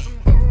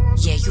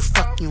 Yeah, you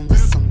fucking with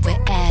some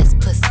wet ass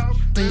pussy.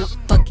 Bring up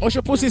bucket. Oh,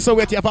 your pussy so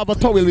wet, you have a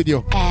towel with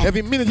you.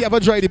 Every minute you have a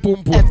dry the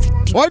pum pum.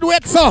 What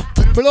wet, sir?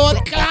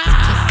 Blood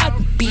clot.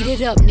 Beat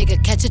it up,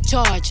 nigga, catch a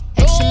charge.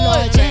 Extra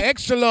large,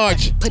 extra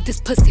large. Put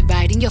this pussy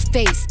right in your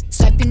face.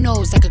 Swipe your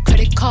nose like a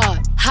credit card.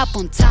 Hop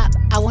on top,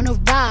 I wanna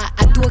ride.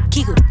 I do a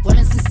giggle, what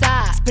is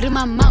inside? Spit in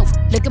my mouth,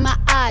 look in my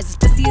eyes. This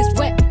pussy is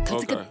wet. Come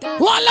take a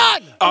dive.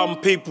 I'm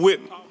people with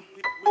me.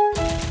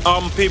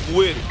 I'm people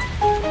with it.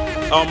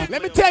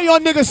 Let me tell y'all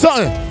niggas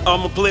something.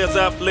 I'm a player's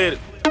athletic.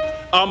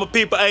 I'm a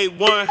people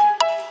A1.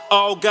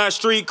 All got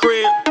street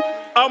cred.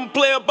 I'm a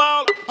player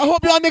baller. I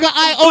hope y'all nigga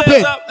eye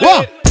open.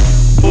 What?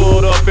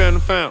 Pulled up in the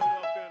fountain.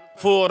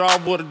 Pulled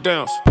off with a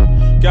dance.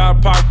 Got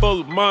a pocket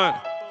full of money.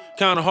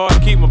 Kinda hard to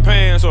keep my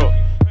pants up.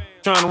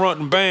 Trying to run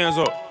them bands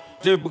up.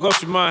 Just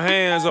because my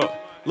hands up.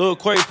 Lil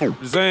Quake from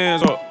his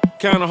hands up.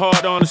 Kinda hard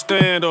to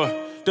understand up.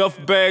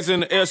 Duffel bags in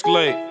the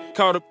Escalade.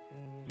 Caught a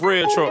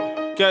bread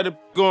truck. Got it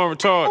going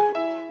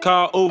retarded.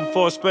 Call Uber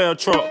for a spare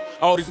truck.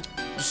 All these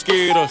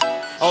scared us.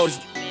 All these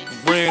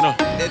ran us.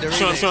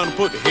 Trying to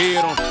put the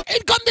head on.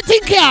 It come to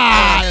think,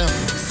 y'all.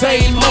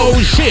 Same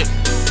old shit.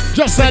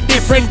 Just a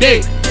different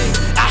day.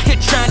 I here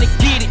trying to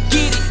get it.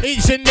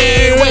 Each and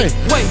every way.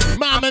 Wait.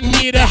 Mama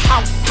need a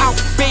house.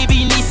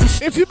 Baby need some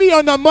shit. If you be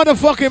on that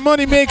motherfucking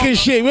money making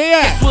shit, where you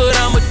at? That's what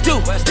I'ma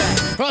do.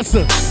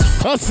 Hustle.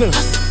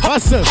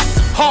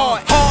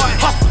 Hard. Hard.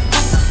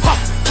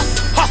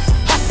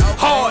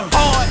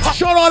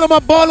 Shout all of my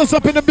ballers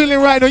up in the building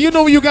right now. You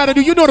know what you gotta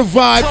do. You know the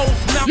vibe.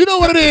 You know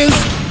what it is.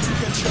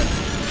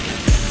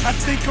 I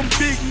think I'm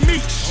Big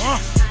Meech.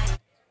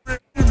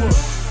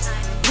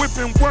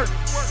 Whipping work.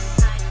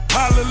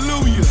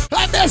 Hallelujah.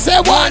 And they say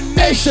one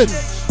nation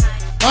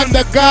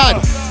under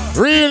God.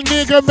 Real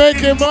nigga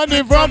making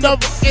money from the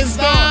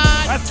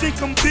start. I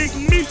think I'm Big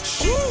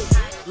Meech.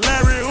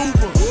 Larry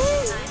Hoover.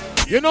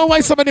 You know why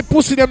somebody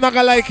pussy them not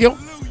gonna like you?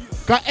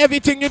 Cause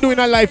everything you do in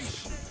a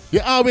life, you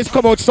always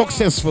come out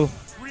successful.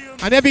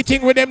 And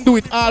everything with them do,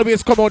 it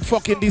always come out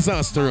fucking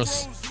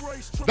disastrous.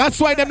 That's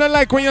why them not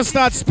like when you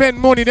start spend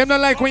money. Them not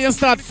like when you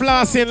start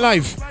flossing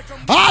life.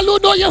 All who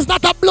know you're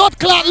not a blood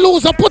clot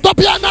loser, put up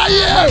your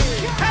hand.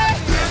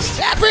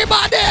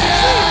 Everybody!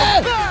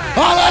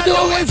 All I do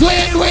is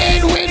win,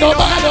 no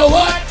matter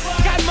what.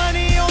 Got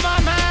money on my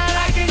mind,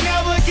 I can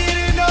never get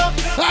enough.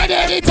 And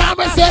anytime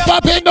I step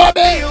up in the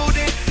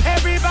building,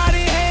 everybody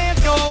hands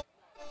go.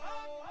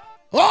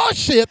 Oh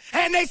shit!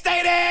 And they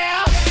stay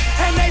there,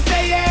 and they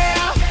say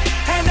yeah,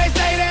 and they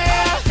stay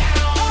there.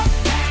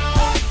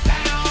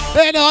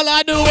 And all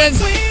I do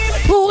is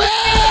win.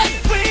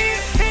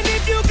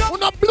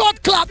 When a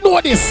blood clot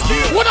know this.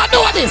 When I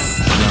know this.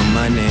 No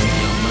money.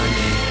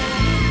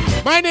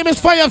 My name is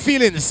Fire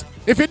Feelings.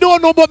 If you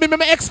don't know about me, let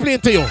me explain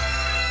to you.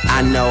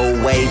 I know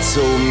way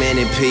too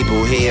many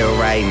people here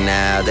right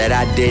now that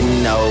I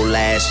didn't know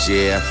last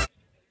year.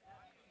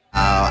 Oh,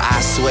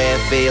 I swear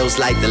it feels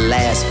like the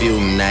last few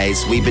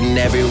nights. We've been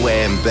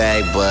everywhere and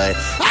back, but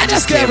I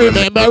just can't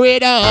remember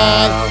it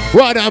all.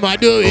 What am I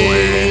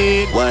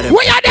doing? What are you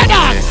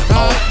doing?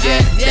 Oh,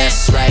 yeah,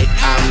 that's right.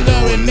 I'm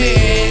doing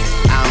me.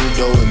 I'm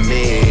doing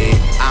me.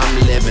 I'm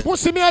living. Who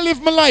see me? I live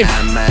my life.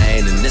 I'm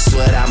mine, and this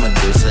what I'ma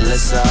do till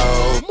it's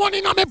over. Money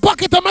in my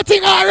pocket, I'm a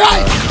thing,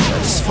 alright. But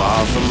it's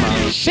far from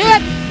my shit.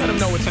 Let them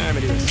know what time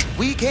it is.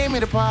 We came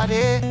here to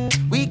party.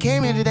 We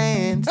came here to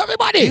dance.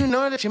 Everybody. You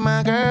know that you're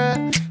my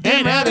girl.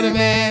 Ain't having a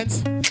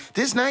dance.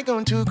 This night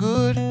going too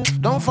good.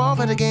 Don't fall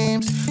for the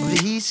games.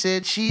 He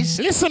said, she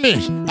said. Listen me.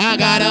 I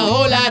got a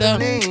whole lot of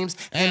names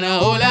and a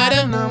whole lot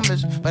of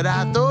numbers, but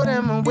I throw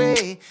them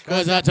away.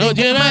 Cause I told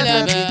you my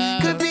love.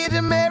 Could be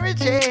the Mary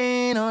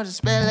Jane or the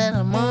spell that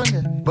I'm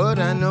under. But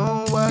I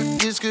know what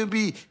this could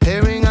be.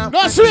 Pairing up.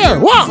 No, swear.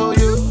 What? For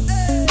you.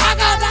 I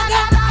got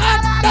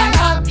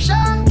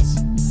options.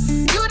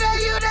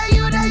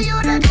 You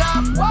the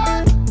top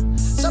one.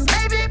 So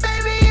baby, if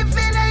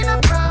it ain't a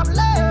problem.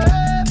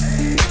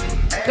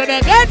 Can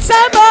I get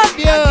some of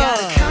you? I got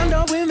a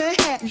condo in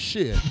Manhattan.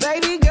 Shit.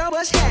 Baby girl,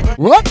 what's happening?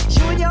 What?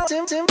 You and your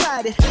Tim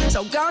invited.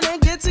 So go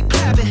and get to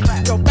clapping.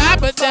 Go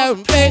pop it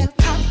down, babe.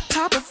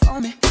 Pop it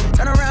for me.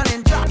 Turn around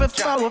and drop it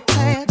for a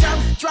plan.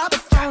 Drop it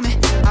for me.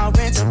 I'll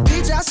rent a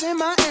beach house in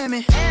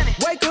Miami.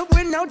 Wake up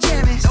with no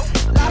jammies.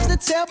 Lobster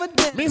tail for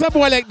dinner. Means a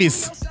boy like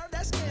this.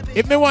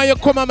 If me want you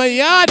come on my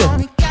yard.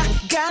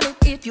 Got it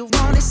if you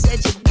want it.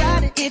 Said you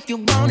got it if you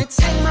want it.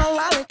 Take my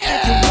wallet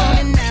if you want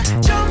it now.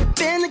 Jump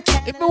in the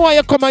cat. If me want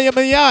you come on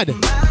my yard.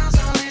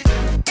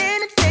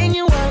 Anything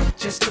you want,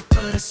 just to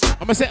put us. I'm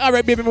gonna say,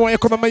 alright, baby, me want you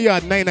come on my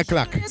yard 9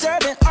 o'clock. You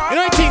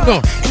know what thing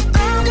go?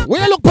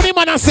 Where you look for him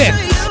and I say?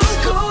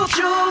 Gold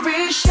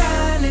jewelry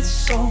shine, it's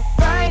so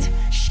bright.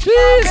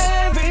 Jeez.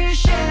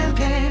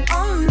 Champagne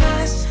on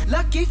us.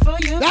 Lucky for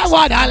you. That's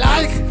what I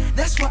like.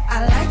 That's what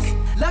I like.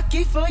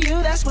 Lucky for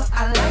you, that's what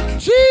I like.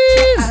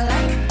 Jeez. I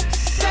like.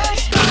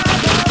 Sex by the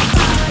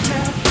fire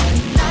at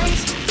night.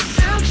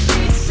 Silk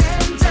sheets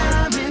and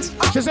diamonds.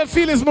 She said,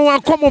 feelings, me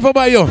want to come over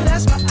by you.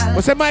 That's what I I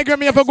said, my girl,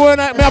 me have to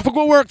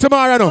go work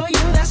tomorrow now.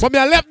 But me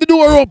I left the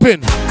door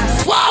open.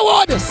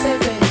 Forward!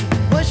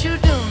 What you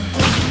doing?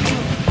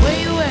 Where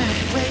you at?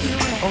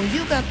 Oh,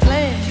 you got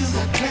plans.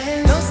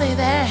 Don't say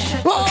that.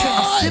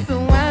 I'm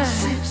sipping wine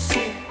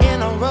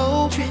in a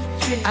robe.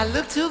 I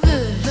look too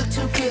good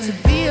to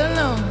be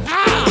alone.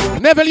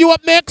 Neville, you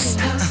up next?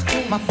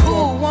 My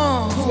cool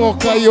one.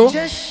 Fuck are you?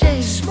 Just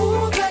shake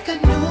smooth like a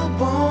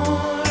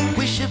newborn.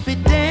 We should be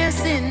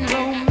dancing,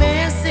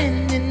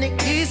 romancing in the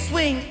east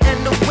wing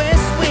and the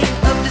west wing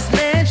of this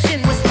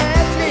mansion. What's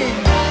happening?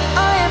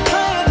 I ain't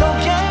playing no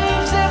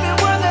games. Every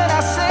word that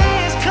I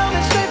say is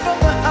coming straight from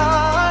the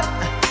heart.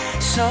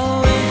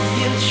 So if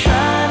you're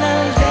trying to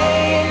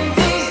lay in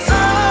these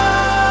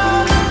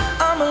arms,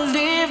 I'ma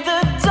leave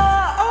the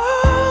door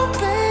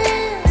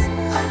open.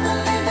 I'ma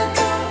leave the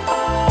door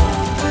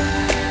open.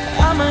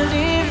 I'ma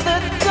leave the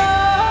door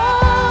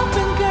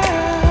open,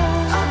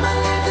 girl. I'ma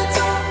leave the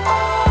door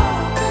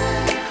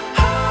open.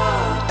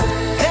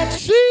 That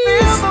you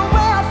feel the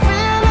way I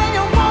feel and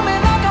you want me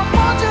like I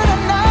want you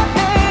tonight,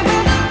 baby.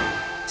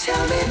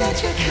 Tell me that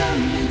you're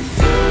coming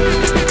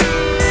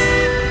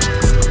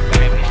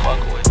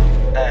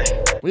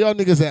Where y'all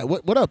niggas at?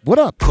 What up? What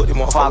up?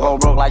 If I go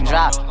broke like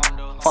Jock,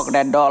 fuck with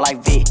that dog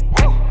like V.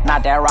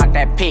 Not that rock,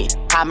 that pit.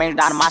 How many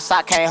down in my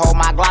sock can't hold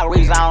my Glock?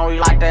 Reason I don't really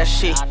like that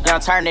shit. Young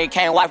turn nigga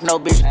can't wipe no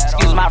bitch.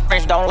 Excuse my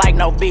French, don't like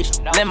no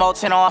bitch. Limo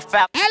 10 on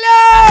fat.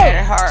 Hello! I had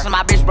it hurt. So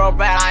my bitch broke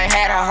bad, I ain't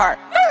had her hurt.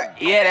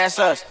 Yeah, that's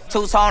us.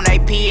 Two-tone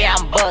AP, yeah,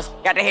 I'm bust.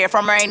 Got to hear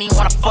from her, ain't even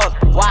wanna fuck.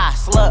 Why?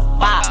 Slut,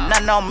 bop.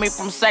 Nothing on me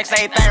from sex,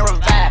 everything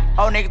revive.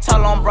 Old nigga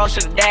told him bro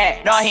should've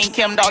died. No, he ain't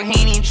Kim, dog, he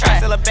ain't even try.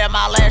 Still a bet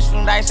my last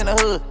shooting dice in the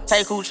hood.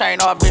 Take who chain,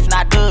 no, a bitch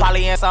not good.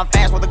 Probably in some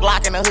fast with a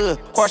Glock in the hood.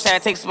 Of course, had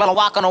to take a spell and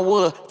walk on the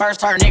wood. First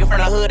turn nigga from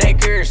the hood, they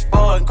curious.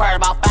 Spoiled and cried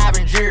about 5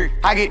 and jury.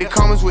 I get the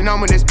comments with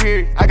number that's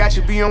period. I got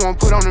your B on one,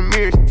 put on the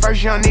mirrors.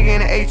 First young nigga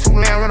in the A2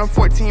 land, run a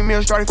 14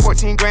 mil, started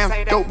 14 grams.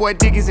 Dope boy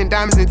Dickies and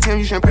diamonds and Tim.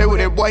 You shouldn't play with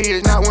that boy, he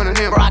is not one of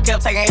them. Bro, I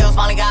kept taking L's,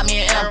 finally got me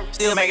an M.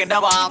 Still making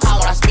double, I don't call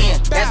when I spin.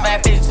 That's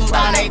Fat 50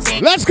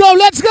 2018. Let's go,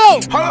 let's go!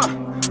 Hold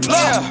on.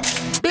 Yeah.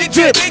 Big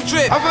drip, big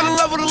drip. I fell in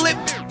love with a lip.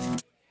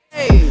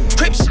 Hey,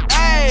 Crips.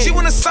 Hey. She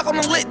wanna suck on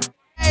the lip.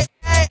 Hey,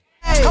 hey,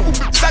 hey. Couple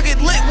I get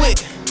lit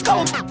with.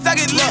 Couple I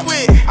get lit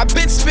with. I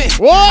been spit.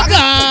 What with.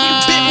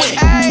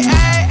 Hey,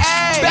 hey,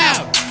 hey.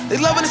 Bow. They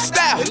loving the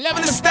style. They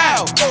loving the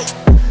style.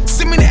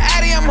 Send me the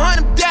Addy, I'm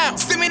hunting them down.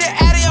 Send me the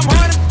Addy, I'm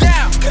hunting them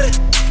down.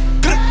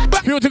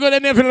 Few to go there,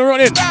 Neville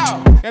running.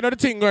 You know the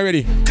thing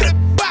already.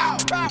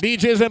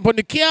 DJs them put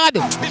the card.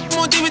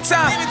 More demon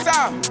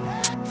time.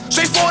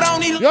 Straightforward, I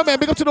don't need. Yo, man,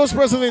 big up to those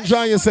persons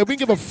enjoying yourself. We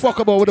give a fuck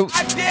about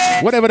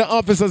whatever the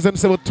officers them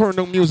say will turn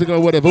on music or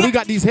whatever. We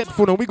got these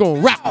headphones and we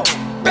gon' rap.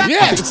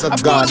 Yeah. It's a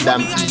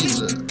goddamn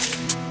evil.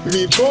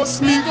 Me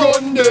bust me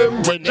gun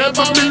them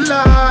whenever me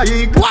like.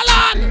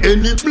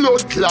 Any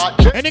blood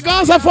clot. Any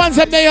Gaza fans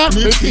up there?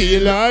 Me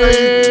feel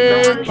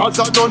like. Cause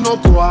I don't know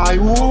why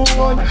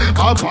one.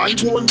 I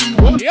find only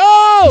one.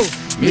 Yo!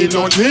 Me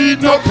no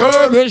need no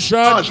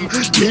permission.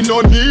 Me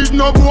no need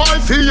no boy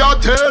for ya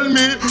tell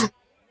me.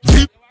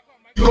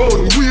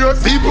 Gold, where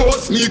fi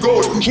boss me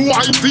gold?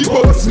 Why fi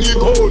boss me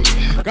gold?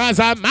 Cause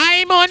I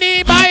my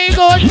money buy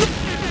gold.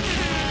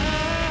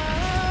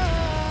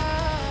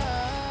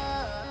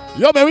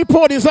 Yo, man, we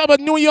pour this up at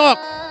New York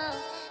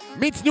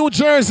meets New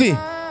Jersey.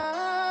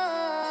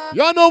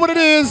 Y'all know what it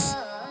is.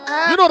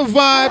 You know the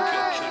vibe.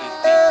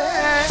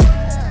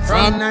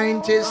 From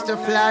 90s to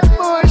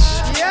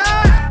Flatbush,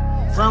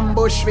 yeah. From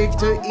Bushwick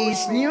to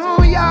East New York.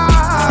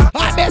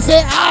 I miss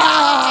it.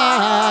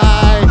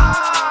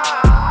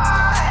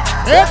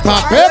 Hip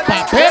hop, hip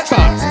hop, hip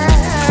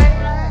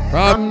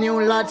hop. From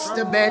New Lots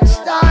to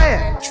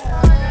Bed-Stuy.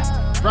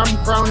 From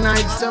Crown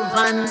Heights to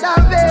Vanderbilt.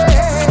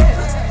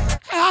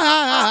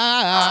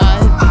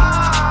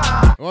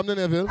 Oh, I'm the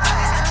Neville.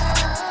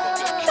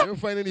 You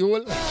find any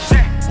hole?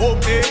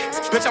 Okay,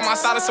 bitch, I'm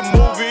outside of some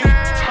movie.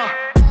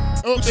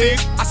 Okay,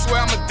 I swear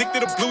I'm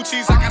addicted to blue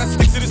cheese. I gotta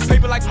stick to this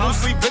paper like blue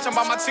sleep. Bitch, I'm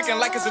by my chicken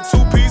like it's a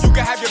 2-piece. You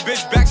can have your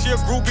bitch back, she a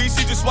groupie.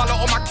 She just swallow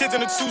all my kids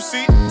in a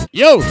 2-seat.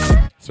 Yo,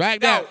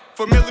 swag that.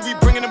 Familiar, we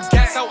bringing them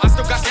gas out. I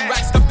still got some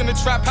racks stuffed in the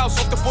trap house.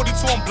 Off the 42,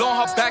 I'm blowing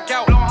her back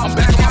out. I'm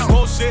back on my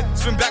bullshit,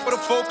 spin back with a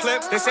full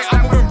clip. They say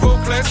I'm moving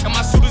ruthless, and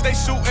my shooters they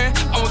shooting.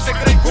 I won't take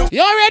what they do.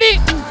 Y'all ready?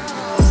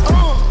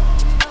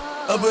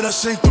 I better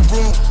shake the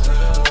room.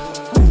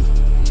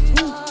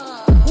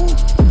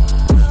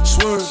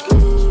 Swerve.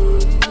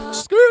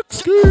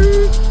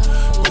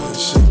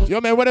 Yo,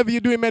 man, whatever you're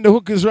doing, man, the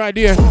hook is right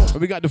there. And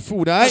we got the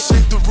food, all right?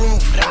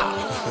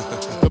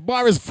 The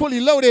bar is fully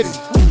loaded.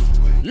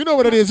 You know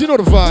what it is. You know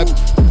the vibe.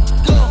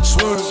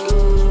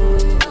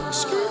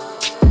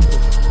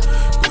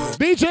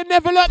 DJ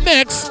Neville up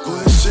next.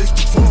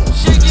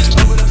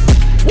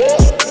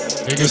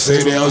 Niggas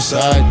say they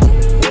outside.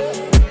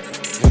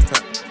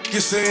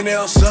 Niggas say they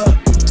outside.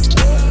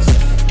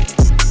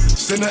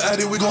 Send the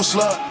Addy, we gon'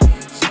 slide.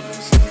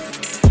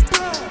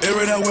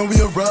 Air it out when we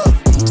arrive.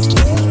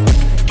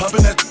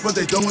 Popping that, but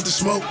they done with the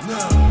smoke.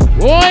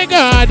 Boy,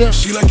 God.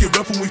 She like it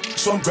rough when we,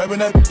 so I'm grabbing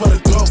that by the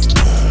throat.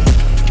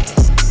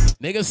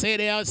 Niggas say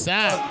they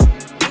outside.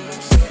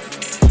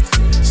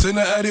 Send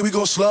the Addy, we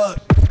gon' slide.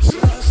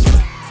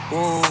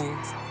 Oh,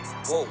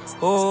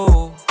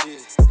 oh,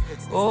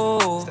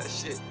 oh, that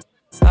shit.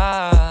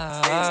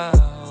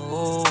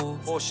 Oh,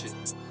 bullshit.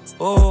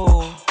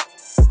 Oh,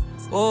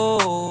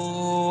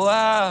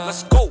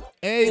 let's go.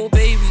 Hey, oh,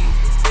 baby,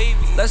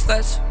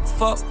 let's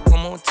fuck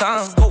one more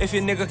time. If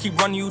your nigga keep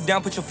running you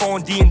down, put your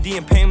phone D&D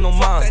and pay him no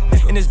mind.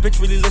 And this bitch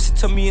really listen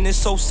to me and it's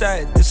so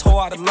sad. This whole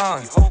out of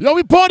line. Yo,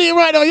 we partying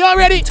right now. Y'all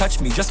ready? Touch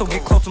me, just don't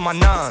get close to my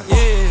nine.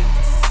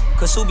 Yeah,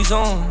 cause Subi's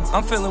on.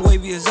 I'm feeling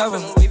wavy as ever.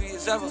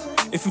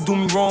 If you do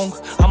me wrong,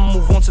 I'ma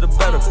move on to the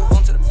better.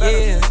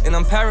 Yeah, and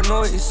I'm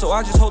paranoid, so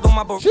I just hold on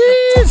my boat.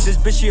 This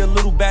bitch, she a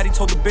little baddie,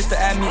 told the bitch to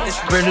add me.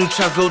 Brand new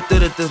truck, go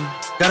thither.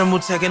 Got him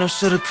move tech, ain't no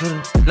shoulda,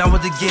 coulda. Now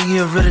with the gang, he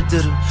a ridder,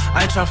 did him.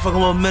 I ain't tryna fuck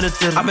him up, minute,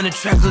 did him. I'm in the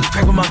track, look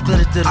crack with my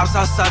glitter, did him. I was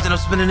outside, and I'm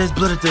spinning this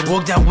blitter, did him.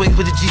 Walk down wig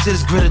with the G to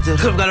this gritter, did him.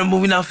 Could've got a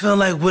movie, now feeling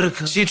like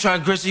Whitaker. She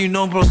tryna grit, so you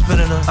know bro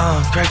spinning her.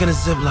 Cracking a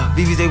ziplock.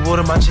 BBs, they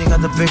water, my chain got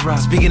the big rock.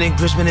 Speaking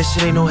English, man, this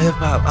shit ain't no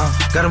hip-hop.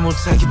 Got him move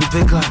tech, keep it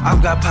big clock.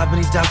 I've got pop,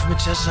 and he died from a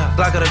chest shot.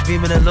 Glock got a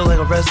beam, and it look like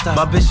a red stop.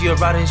 My bitch, she a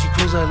rider, and she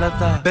cruise like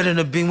left eye. Better than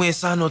a beam, we ain't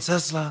signed no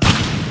Tesla.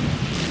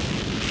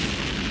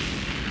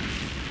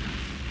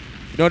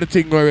 You know the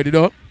thing already,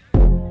 though?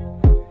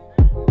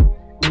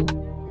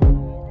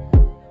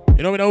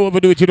 You know we don't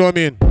overdo it, you know what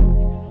I mean?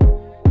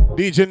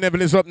 DJ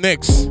Neville is up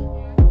next.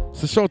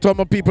 So shout out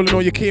my people, you know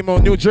you came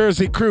on New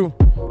Jersey crew.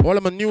 All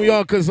of my New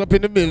Yorkers up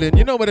in the building.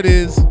 You know what it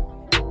is.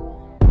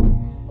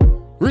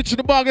 Richie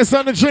the Boggins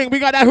on the drink. We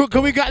got that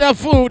hookah, we got that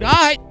food. All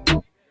right.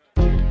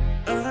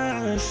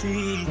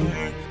 She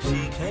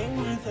came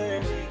with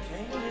her.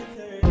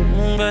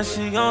 But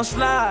she gon'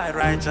 slide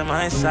right to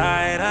my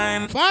side.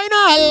 I'm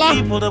final.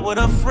 He pulled up with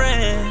her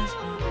friends.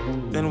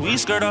 Then we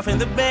skirt off in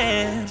the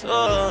bands.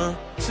 Oh,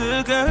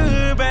 took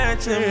her back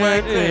to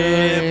my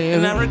crib,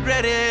 and I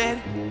regret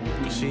it.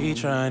 Cause she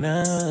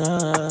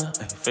tryna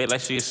feel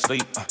like she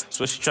asleep.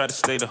 So she tried to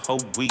stay the whole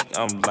week.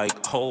 I'm like,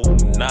 oh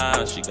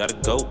nah, she gotta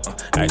go.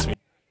 Ask me.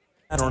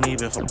 I don't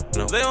even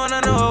know. They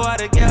wanna know why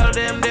the girl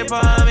them dip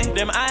on me.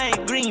 Them I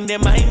ain't green,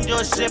 them I ain't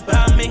just ship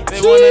on me.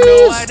 They wanna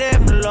know why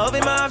them love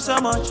him off so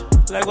much.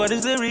 Like what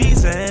is the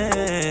reason?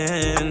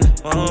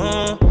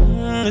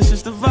 It's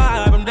just the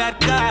vibe, I'm that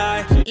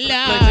guy.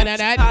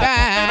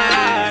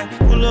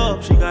 Pull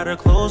up, she got her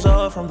clothes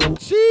off from the.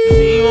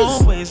 She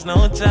won't waste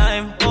no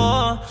time.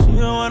 Oh, she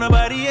don't want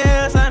nobody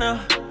else, I know.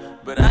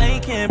 But I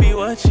can't be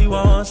what she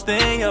wants.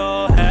 They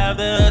all have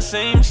the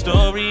same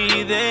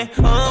story. They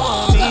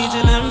all want me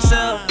to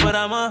themselves. But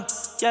I'm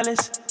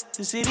jealous.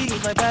 The city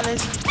is my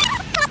palace.